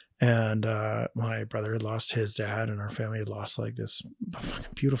 And my brother had lost his dad, and our family had lost like this fucking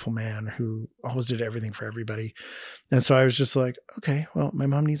beautiful man who always did everything for everybody. And so I was just like, okay, well, my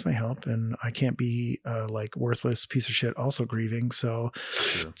mom needs my help, and I can't be like worthless piece of shit also grieving. So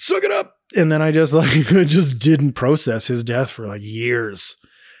suck it up. And then I just just didn't process his death for like years.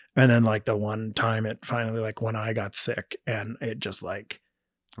 And then like the one time it finally, like when I got sick and it just like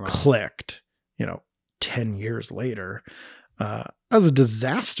clicked, 10 years later, that was a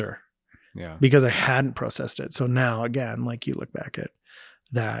disaster. Yeah. Because I hadn't processed it. So now again, like you look back at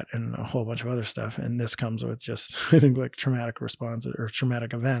that and a whole bunch of other stuff, and this comes with just, I think, like traumatic responses or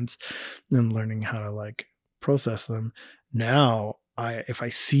traumatic events, and learning how to like process them. Now if I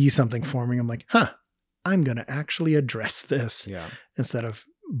see something forming, I'm like, I'm going to actually address this instead of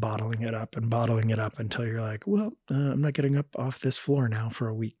bottling it up until you're like, well, I'm not getting up off this floor now for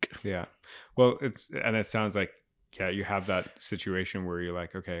a week. Yeah. Well, it sounds like, you have that situation where you're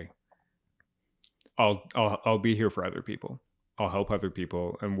like, okay, I'll be here for other people. I'll help other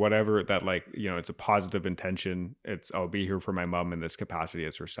people, and whatever that, like, it's a positive intention. I'll be here for my mom in this capacity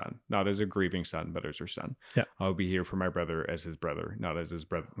as her son, not as a grieving son, but as her son. Yeah. I'll be here for my brother as his brother, not as his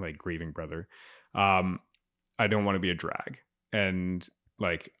brother, like grieving brother. I don't want to be a drag, and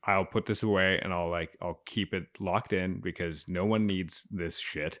like, I'll put this away and I'll keep it locked in because no one needs this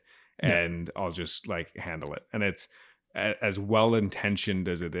shit. And I'll just like handle it. And it's as well-intentioned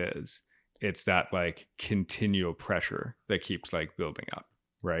as it is, it's that like continual pressure that keeps like building up.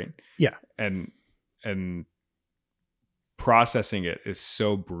 Right. Yeah. And processing it is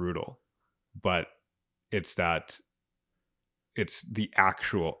so brutal, but it's the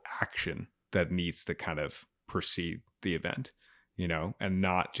actual action that needs to kind of precede the event, and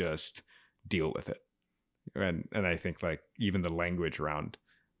not just deal with it. And I think like even the language around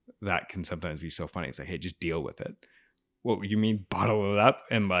that can sometimes be so funny. It's like, hey, just deal with it. What you mean, bottle it up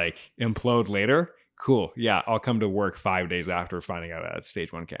and like implode later? Cool. Yeah, I'll come to work 5 days after finding out I had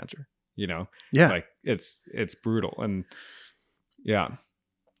stage 1 cancer. Yeah, like it's brutal. And yeah,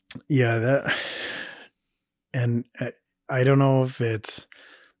 that. And I don't know if it's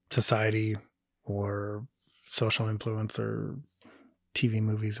society or social influence or TV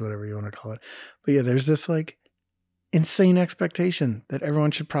movies, whatever you want to call it, but yeah, there's this like insane expectation that everyone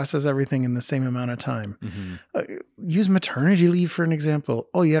should process everything in the same amount of time. Use maternity leave for an example.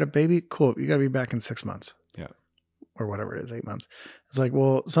 Oh, you had a baby? Cool. You got to be back in 6 months. Yeah. Or whatever it is, 8 months. It's like,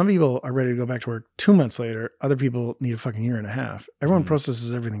 well, some people are ready to go back to work 2 months later. Other people need a fucking year and a half. Everyone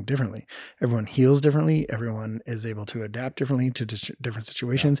processes everything differently. Everyone heals differently. Everyone is able to adapt differently to different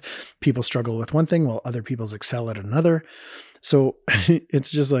situations. Yeah. People struggle with one thing while other people's excel at another. So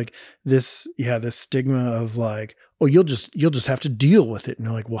it's just like this stigma of like, oh, you'll just have to deal with it. And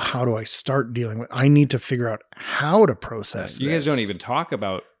you're like, well, how do I start dealing with it? I need to figure out how to process this. You guys don't even talk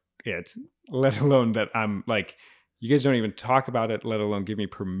about it, let alone that I'm like, you guys don't even talk about it, let alone give me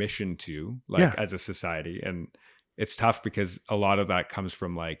permission to, like, as a society. And it's tough because a lot of that comes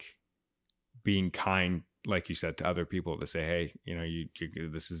from like being kind, like you said, to other people, to say, hey,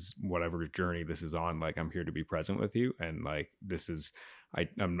 you this is whatever journey this is on. Like, I'm here to be present with you. And like, this is,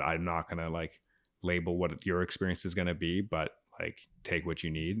 I'm not going to like label what your experience is going to be, but like, take what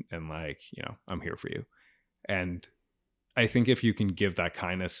you need. And like, I'm here for you. And I think if you can give that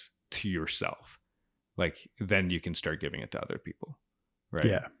kindness to yourself, like, then you can start giving it to other people. Right.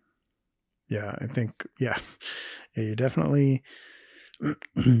 Yeah. Yeah. I think, you definitely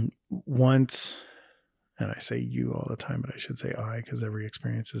once, and I say you all the time, but I should say I, because every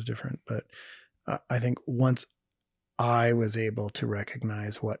experience is different. But I think once I was able to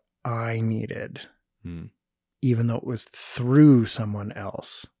recognize what I needed, even though it was through someone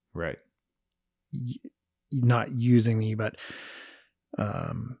else, right? Not using me, but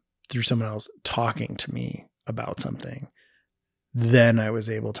through someone else talking to me about something, then I was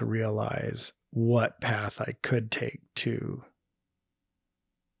able to realize what path I could take to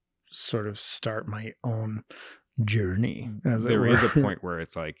sort of start my own journey. There is a point where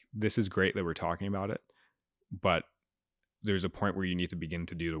it's like, this is great that we're talking about it, but there's a point where you need to begin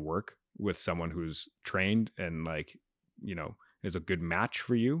to do the work with someone who's trained and like, is a good match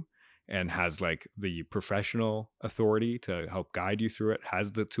for you and has like the professional authority to help guide you through it,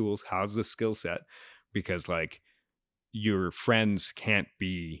 has the tools, has the skill set, because like your friends can't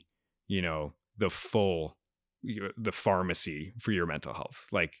be, the pharmacy for your mental health.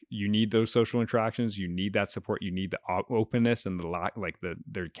 Like you need those social interactions, you need that support, you need the openness and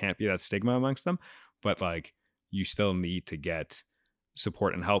there can't be that stigma amongst them, but like you still need to get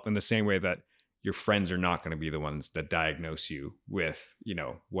support and help in the same way that your friends are not going to be the ones that diagnose you with,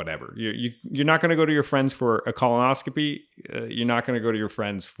 whatever. You're not going to go to your friends for a colonoscopy. You're not going to go to your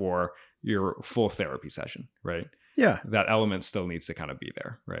friends for your full therapy session, right? Yeah. That element still needs to kind of be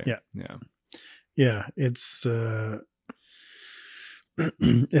there, right? Yeah. Yeah. Yeah. It's,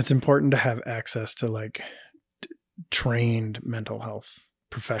 it's important to have access to like trained mental health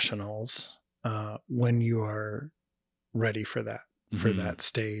professionals when you are ready for that, for that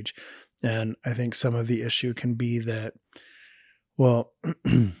stage. And I think some of the issue can be that, well,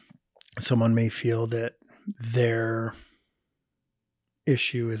 someone may feel that their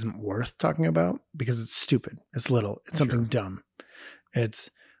issue isn't worth talking about because it's stupid. It's little. It's something dumb. It's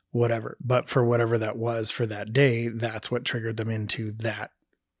whatever. But for whatever that was for that day, that's what triggered them into that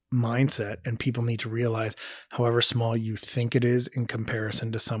mindset. And people need to realize, however small you think it is in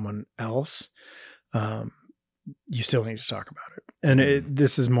comparison to someone else, you still need to talk about it. And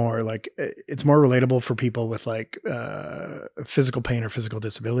this is more like, it's more relatable for people with like physical pain or physical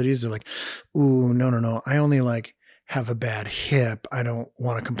disabilities. They're like, ooh, no. I only like have a bad hip. I don't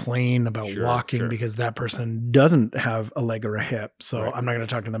want to complain about walking because that person doesn't have a leg or a hip. So I'm not going to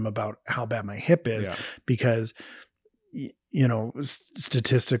talk to them about how bad my hip is because,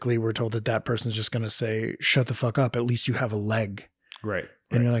 statistically we're told that person's just going to say, shut the fuck up. At least you have a leg. Right.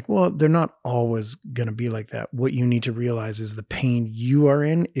 And you're like, well, they're not always going to be like that. What you need to realize is the pain you are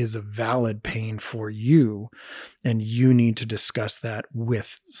in is a valid pain for you. And you need to discuss that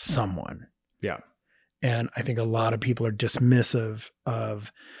with someone. Yeah. And I think a lot of people are dismissive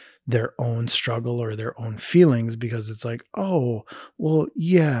of their own struggle or their own feelings because it's like, oh, well,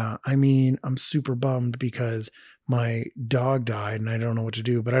 yeah, I mean, I'm super bummed because my dog died and I don't know what to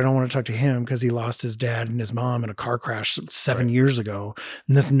do, but I don't want to talk to him because he lost his dad and his mom in a car crash 7 years ago.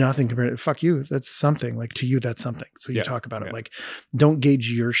 And that's nothing compared to, fuck you. That's something. Like to you, that's something. So you talk about it. Like, don't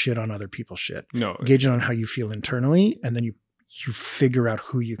gauge your shit on other people's shit. No. Gauge it on how you feel internally. And then you figure out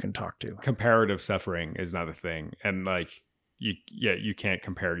who you can talk to. Comparative suffering is not a thing. And like, you can't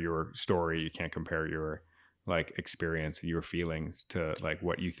compare your story. You can't compare your like experience, your feelings to like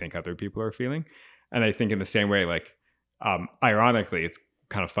what you think other people are feeling. And I think in the same way, like, ironically, it's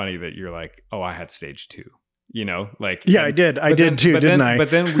kind of funny that you're like, oh, I had stage 2, like, yeah, I did too, didn't I? But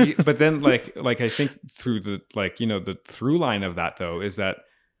then like, I think through the, like, the through line of that though, is that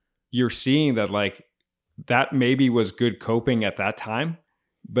you're seeing that like, that maybe was good coping at that time,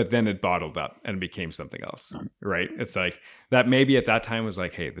 but then it bottled up and became something else, right? It's like that maybe at that time was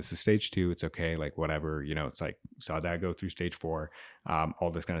like, hey, this is stage 2. It's okay. Like whatever, it's like saw dad go through stage 4,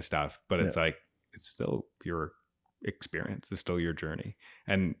 all this kind of stuff. But it's like, it's still your experience. It's still your journey.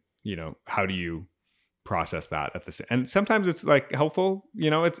 And, how do you process that at the same? And sometimes it's like helpful,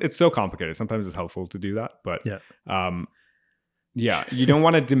 it's so complicated. Sometimes it's helpful to do that, but you don't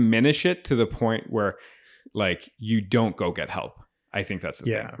want to diminish it to the point where like you don't go get help. I think that's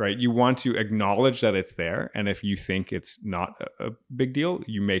the thing, right? You want to acknowledge that it's there. And if you think it's not a big deal,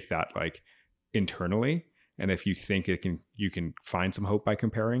 you make that like internally. And if you think you can find some hope by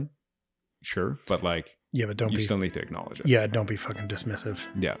comparing, sure. But like, but don't still need to acknowledge it. Yeah. Don't be fucking dismissive.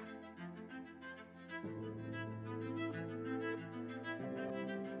 Yeah.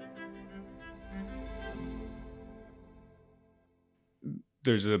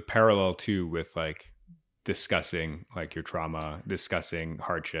 There's a parallel too with like discussing like your trauma, discussing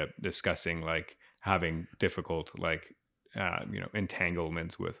hardship, discussing like having difficult like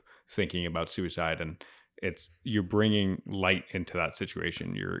entanglements with thinking about suicide, and you're bringing light into that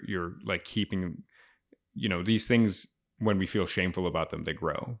situation. You're like keeping these things, when we feel shameful about them, they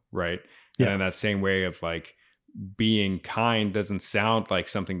grow, right? And in that same way of like being kind doesn't sound like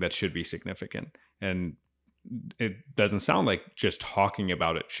something that should be significant, and it doesn't sound like just talking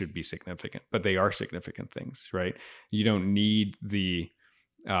about it should be significant, but they are significant things, right? You don't need these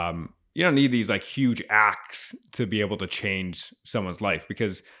like huge acts to be able to change someone's life,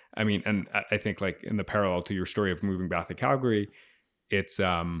 because I mean, and I think like in the parallel to your story of moving back to Calgary, it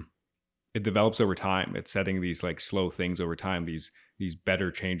develops over time. It's setting these like slow things over time, these better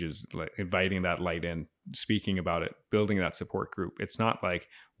changes, like inviting that light in, speaking about it, building that support group. It's not like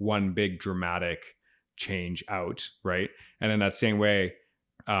one big dramatic change out, right? And in that same way,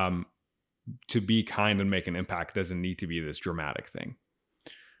 to be kind and make an impact doesn't need to be this dramatic thing.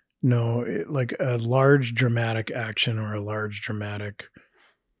 No, like a large dramatic action or a large dramatic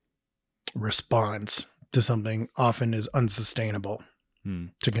response to something often is unsustainable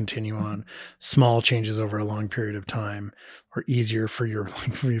to continue on. Small changes over a long period of time are easier for your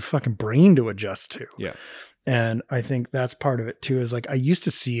fucking brain to adjust to. Yeah. And I think that's part of it too, is like, I used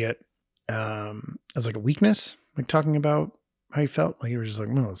to see it as like a weakness, like talking about how you felt. Like you were just like,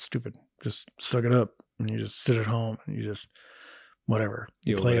 no, it's stupid. Just suck it up. And you just sit at home and you just, whatever.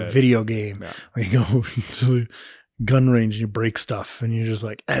 You play a video game, or you go to the gun range and you break stuff and you're just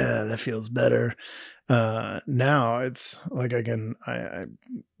like, that feels better. Now it's like, again, I'm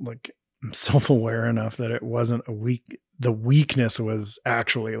self-aware enough that it wasn't the weakness was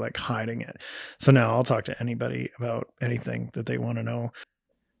actually like hiding it. So now I'll talk to anybody about anything that they want to know.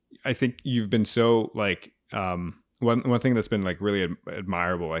 I think you've been so like, one thing that's been like really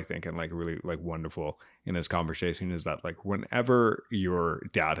admirable, I think, and like really like wonderful in this conversation is that like whenever your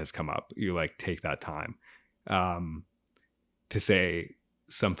dad has come up, you like take that time to say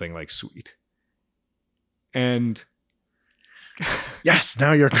something like sweet. And yes,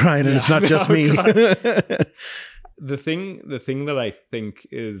 now you're crying and it's not just me. The thing that I think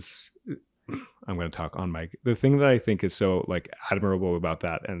is, I'm going to talk on mic. The thing that I think is so like admirable about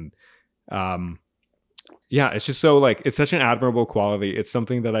that, and yeah, it's just so like, it's such an admirable quality. It's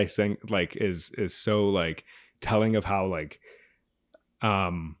something that I think like is so like telling of how like,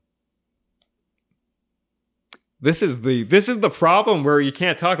 this is the problem where you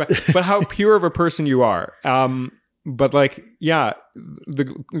can't talk about, but how pure of a person you are. But like, yeah,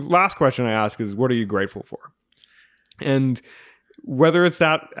 the last question I ask is, what are you grateful for? And whether it's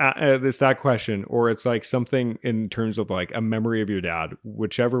that question, or it's like something in terms of like a memory of your dad,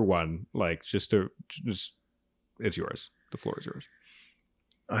 whichever one, like just it's yours. The floor is yours.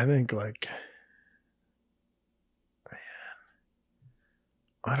 I think like,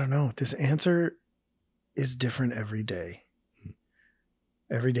 I don't know. This answer is different every day.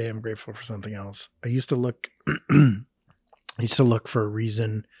 Every day I'm grateful for something else. I used to look for a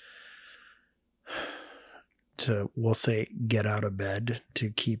reason to, we'll say, get out of bed to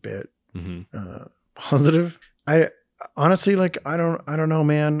keep it positive. I honestly, like, I don't know,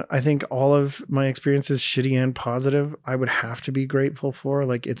 man. I think all of my experiences, shitty and positive, I would have to be grateful for.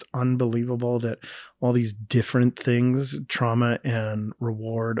 Like, it's unbelievable that all these different things, trauma and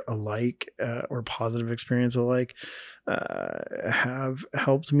reward alike, or positive experience alike, have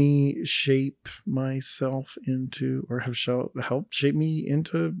helped me shape myself into, or have helped shape me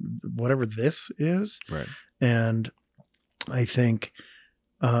into whatever this is. Right. And I think,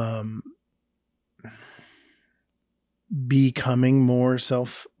 becoming more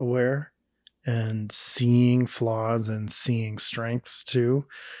self-aware and seeing flaws and seeing strengths too.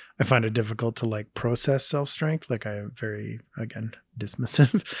 I find it difficult to like process self-strength. Like I am very, again,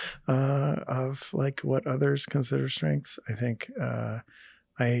 dismissive of like what others consider strengths. I think I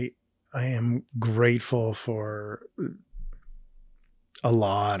am grateful for a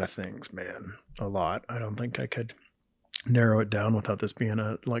lot of things, man. A lot. I don't think I could narrow it down without this being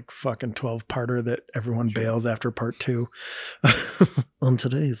a like fucking 12-parter that everyone bails after part 2. On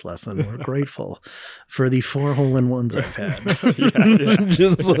today's lesson, we're grateful for the 4 hole-in-ones I've had.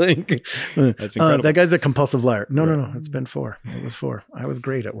 Just like, that's incredible. That guy's a compulsive liar. No, it's been 4. It was 4. I was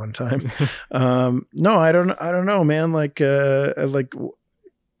great at one time. No, I don't know, man. Like an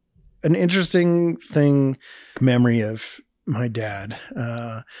interesting memory of my dad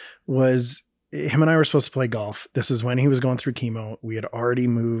was, him and I were supposed to play golf. This was when he was going through chemo. We had already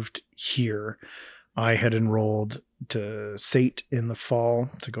moved here. I had enrolled to SAIT in the fall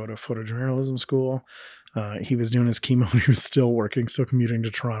to go to photojournalism school. He was doing his chemo. He was still working, still commuting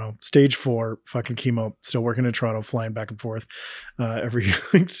to Toronto. Stage 4, fucking chemo, still working in Toronto, flying back and forth every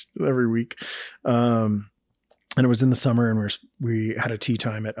week. And it was in the summer, and we had a tea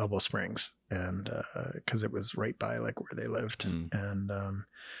time at Elbow Springs, and because it was right by like where they lived. And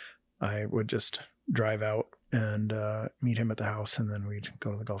I would just drive out and meet him at the house, and then we'd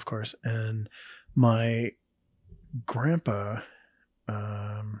go to the golf course. And my grandpa,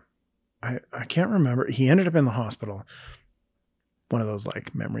 I can't remember. He ended up in the hospital. One of those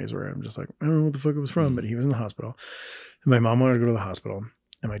like memories where I'm just like, I don't know what the fuck it was from, but he was in the hospital. And my mom wanted to go to the hospital,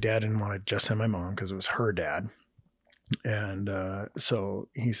 and my dad didn't want to just send my mom because it was her dad. And so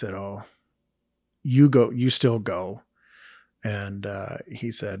he said, "Oh, you go, you still go." And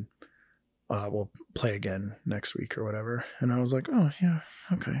he said, we'll play again next week or whatever. And I was like, oh yeah,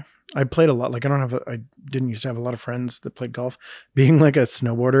 okay. I played a lot. Like I didn't used to have a lot of friends that played golf. Being like a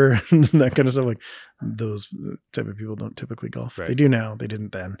snowboarder and that kind of stuff, like those type of people don't typically golf. Right. They do now. They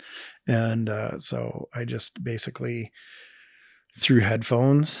didn't then. And so I just basically threw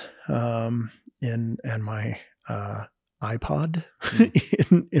headphones in my iPod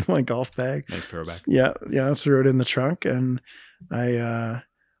in my golf bag. Nice throwback. Yeah. Threw it in the trunk, and I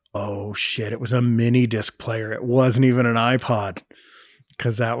oh shit, it was a mini disc player. It wasn't even an iPod,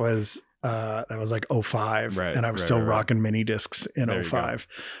 because that was like 05, right, and I was still right. rocking mini discs in There 05.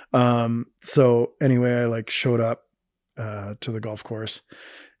 So anyway, I like showed up to the golf course,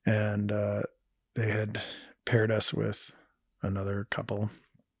 and they had paired us with another couple,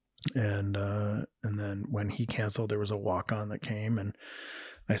 and then when he canceled, there was a walk-on that came, and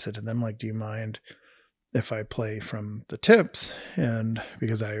I said to them, like, do you mind if I play from the tips? And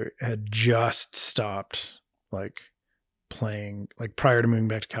because I had just stopped like playing, like prior to moving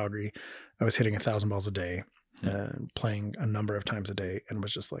back to Calgary, I was hitting 1,000 balls a day and playing a number of times a day, and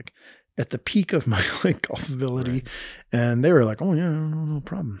was just like at the peak of my like golf ability. Right. And they were like, oh yeah, no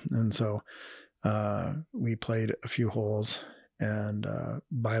problem. And so we played a few holes, and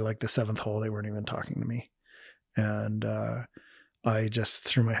by like the 7th hole, they weren't even talking to me. And I just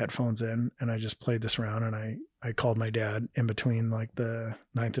threw my headphones in, and I just played this round, and I called my dad in between like the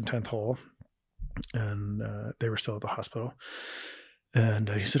 9th and 10th hole, and they were still at the hospital. And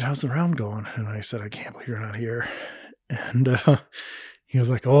he said, how's the round going? And I said, I can't believe you're not here. And he was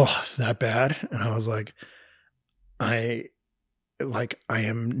like, oh, that bad? And I was like, I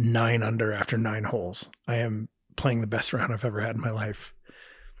am 9 under after 9 holes. I am playing the best round I've ever had in my life.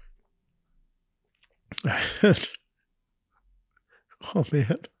 Oh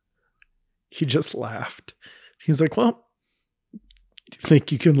man, he just laughed. He's like, well, do you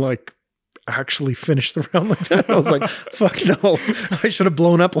think you can like actually finish the round like that? I was like, fuck no, I should have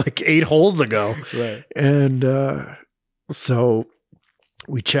blown up like 8 holes ago. Right. And so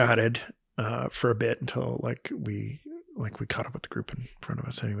we chatted for a bit until we caught up with the group in front of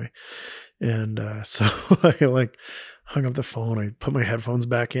us anyway. And so I like hung up the phone. I put my headphones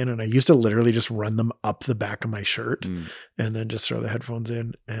back in, and I used to literally just run them up the back of my shirt and then just throw the headphones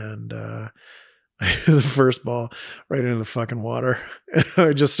in. And the first ball right into the fucking water. And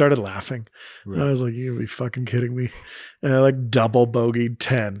I just started laughing. Right. And I was like, you gotta be fucking kidding me. And I like double bogeyed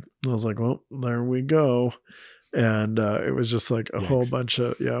 10. I was like, well, there we go. And it was just like a whole bunch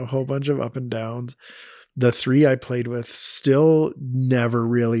of up and downs. The 3 I played with still never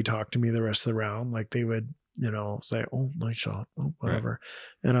really talked to me the rest of the round. Like they would, say, oh, nice shot, oh, whatever.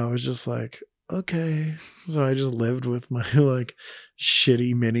 Right. And I was just like, okay. So I just lived with my like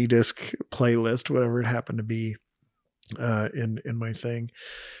shitty mini disc playlist, whatever it happened to be in my thing.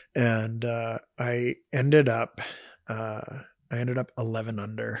 And I ended up 11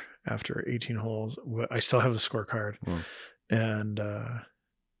 under after 18 holes. I still have the scorecard. And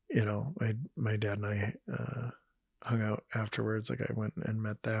my dad and I hung out afterwards. Like I went and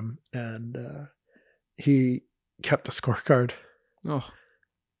met them, and he kept the scorecard. Oh,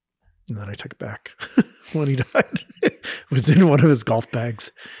 and then I took it back when he died. It was in one of his golf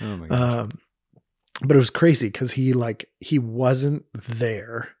bags. Oh my God. But it was crazy because he wasn't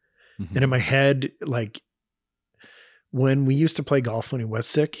there, and in my head, like when we used to play golf when he was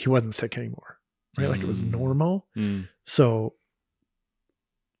sick, he wasn't sick anymore, right? Like it was normal. So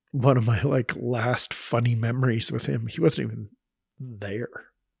one of my like last funny memories with him, he wasn't even there.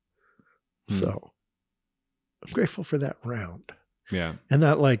 So I'm grateful for that round. Yeah. And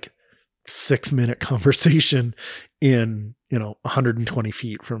that like 6-minute conversation in, 120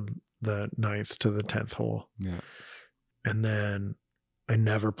 feet from the 9th to the 10th hole. Yeah. And then I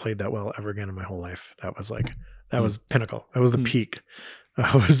never played that well ever again in my whole life. That was was pinnacle. That was the peak.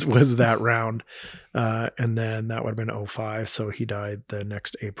 Was that round. And then that would have been 05. So he died the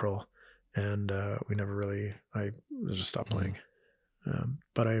next April, and we never really, I just stopped playing.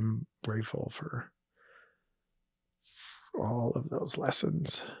 But I'm grateful for all of those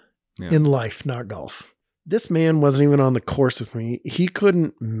lessons in life, not golf. This man wasn't even on the course with me. He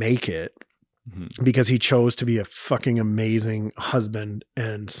couldn't make it because he chose to be a fucking amazing husband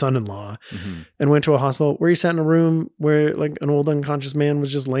and son-in-law, and went to a hospital where he sat in a room where like an old unconscious man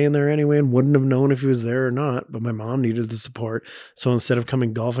was just laying there anyway and wouldn't have known if he was there or not. But my mom needed the support. So instead of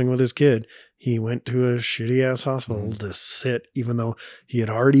coming golfing with his kid, he went to a shitty ass hospital to sit, even though he had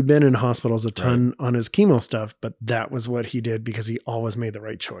already been in hospitals a ton on his chemo stuff. But that was what he did because he always made the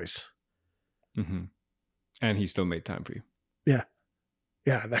right choice. And he still made time for you. Yeah.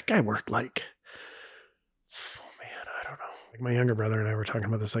 Yeah. That guy worked like, oh man, I don't know. Like my younger brother and I were talking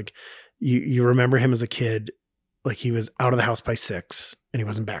about this. Like you remember him as a kid, like he was out of the house by 6 and he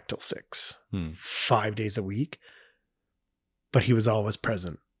wasn't back till 6, 5 days a week, but he was always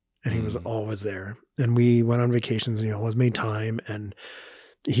present and he was always there. And we went on vacations and he always made time, and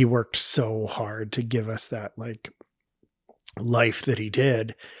he worked so hard to give us that like life that he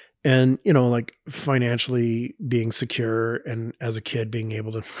did. And, you know, like financially being secure, and as a kid being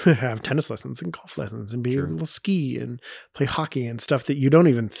able to have tennis lessons and golf lessons and be able to ski and play hockey and stuff that you don't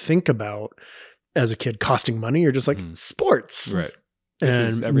even think about as a kid costing money. You're just like sports. Right.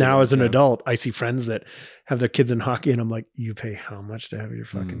 And now as an adult, I see friends that have their kids in hockey and I'm like, you pay how much to have your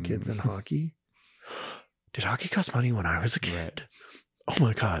fucking kids in hockey? Did hockey cost money when I was a kid? Right. Oh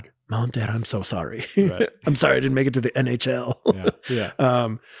my God. Mom, Dad, I'm so sorry. Right. I'm sorry I didn't make it to the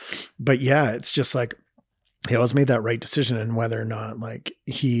NHL. But yeah, it's just like he always made that right decision, and whether or not like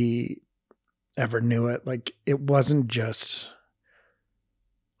he ever knew it, like it wasn't just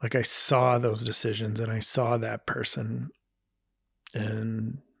like I saw those decisions and I saw that person,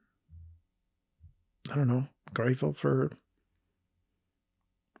 and I don't know, grateful for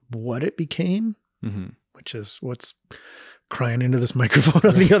what it became, which is what's crying into this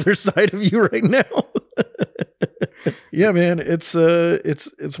microphone on the other side of you right now. Yeah, man, it's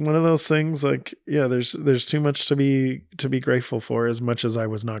one of those things like, yeah, there's too much to be grateful for, as much as I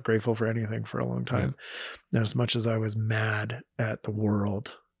was not grateful for anything for a long time. And as much as I was mad at the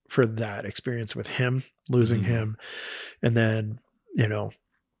world for that experience with him, losing him, and then, you know,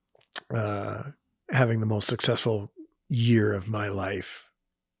 having the most successful year of my life,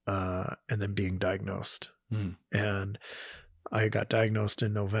 and then being diagnosed. And I got diagnosed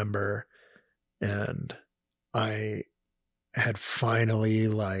in November, and I had finally,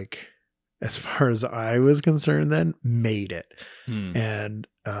 like, as far as I was concerned then, made it. And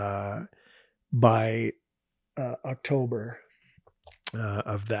by October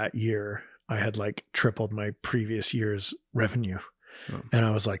of that year, I had like tripled my previous year's revenue. And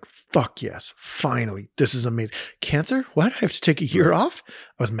I was like, fuck yes, finally, this is amazing. Cancer? What? I have to take a year off?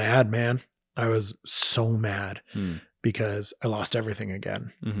 I was mad, man. I was so mad because I lost everything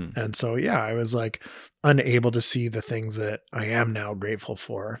again. And so, yeah, I was like unable to see the things that I am now grateful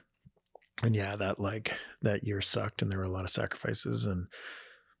for. And yeah, that year sucked, and there were a lot of sacrifices, and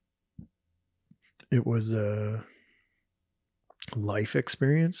it was a life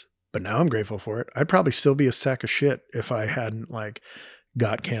experience, but now I'm grateful for it. I'd probably still be a sack of shit if I hadn't like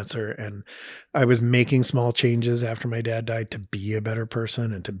got cancer, and I was making small changes after my dad died to be a better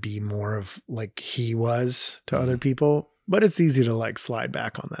person and to be more of like he was to other people. But it's easy to like slide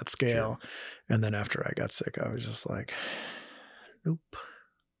back on that scale. Sure. And then after I got sick, I was just like, nope,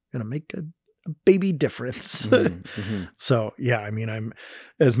 gonna make a baby difference. So yeah, I mean, I'm,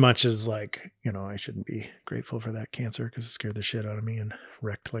 as much as like, you know, I shouldn't be grateful for that cancer because it scared the shit out of me and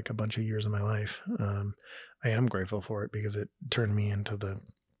wrecked like a bunch of years of my life. I am grateful for it because it turned me into the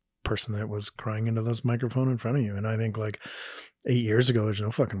person that was crying into this microphone in front of you. And I think like 8 years ago, there's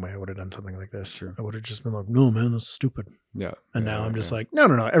no fucking way I would have done something like this. Sure. I would have just been like, no, man, that's stupid. Yeah. And now I'm just like, no.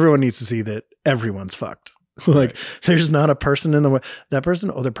 Everyone needs to see that everyone's fucked. Like there's not a person in the way that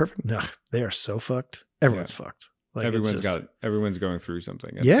person. Oh, they're perfect. No, they are so fucked. Everyone's fucked. Like everyone's going through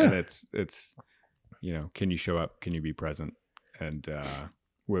something. And, yeah. And it's, you know, can you show up? Can you be present? And,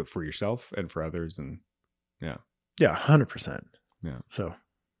 for yourself and for others. And yeah. Yeah. 100%. Yeah. So,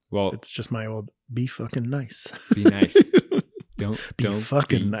 well, it's just my old be fucking nice. Be nice. Don't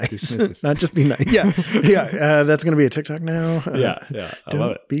fucking nice. Dismissive. Not just be nice. Yeah. Yeah. That's going to be a TikTok now. Yeah. I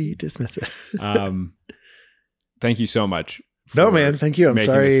love it. Be dismissive. Thank you so much. No, man. Thank you. I'm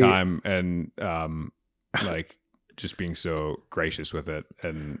making sorry. This time and like just being so gracious with it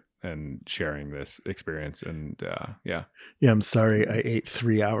and sharing this experience. And yeah. I'm sorry. I ate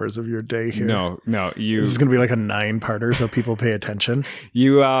 3 hours of your day here. No. This is going to be like a 9-parter, so people pay attention.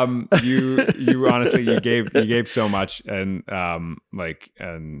 You honestly, you gave so much, and I've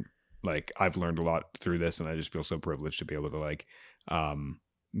learned a lot through this, and I just feel so privileged to be able to like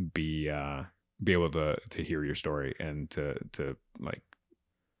be able to hear your story and to like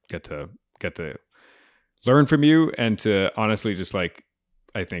get to learn from you, and to honestly just like,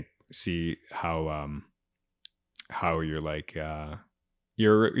 I think, see how you're like,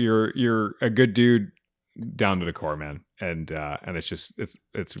 you're a good dude down to the core, man. And it's just,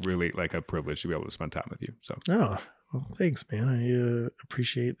 it's really like a privilege to be able to spend time with you. So, oh, well, thanks, man. I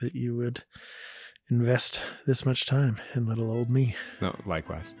appreciate that you would invest this much time in little old me. No,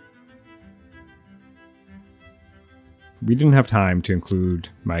 likewise. We didn't have time to include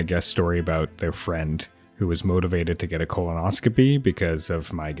my guest story about their friend who was motivated to get a colonoscopy because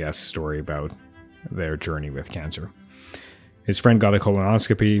of my guest story about their journey with cancer. His friend got a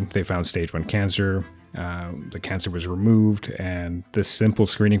colonoscopy. They found stage 1 cancer. The cancer was removed, and this simple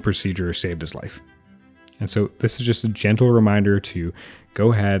screening procedure saved his life. And so this is just a gentle reminder to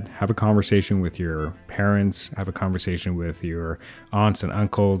go ahead, have a conversation with your parents, have a conversation with your aunts and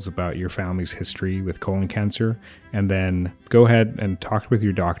uncles about your family's history with colon cancer, and then go ahead and talk with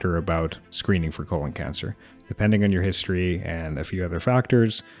your doctor about screening for colon cancer. Depending on your history and a few other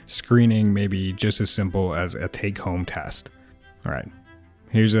factors, screening may be just as simple as a take-home test. All right,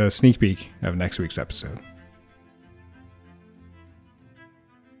 here's a sneak peek of next week's episode.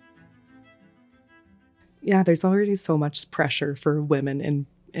 Yeah, there's already so much pressure for women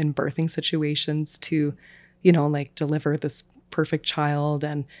in birthing situations to, like deliver this perfect child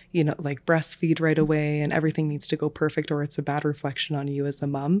and, like breastfeed right away, and everything needs to go perfect or it's a bad reflection on you as a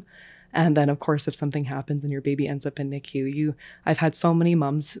mom. And then, of course, if something happens and your baby ends up in NICU, I've had so many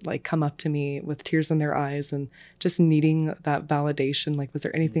moms like come up to me with tears in their eyes and just needing that validation. Like, was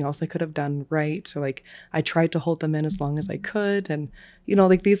there anything else I could have done right? Or like, I tried to hold them in as long as I could. And,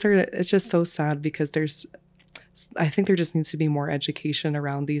 like it's just so sad because I think there just needs to be more education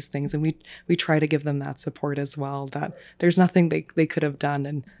around these things. And we try to give them that support as well, that there's nothing they could have done.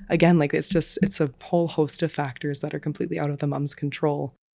 And again, like it's a whole host of factors that are completely out of the mom's control.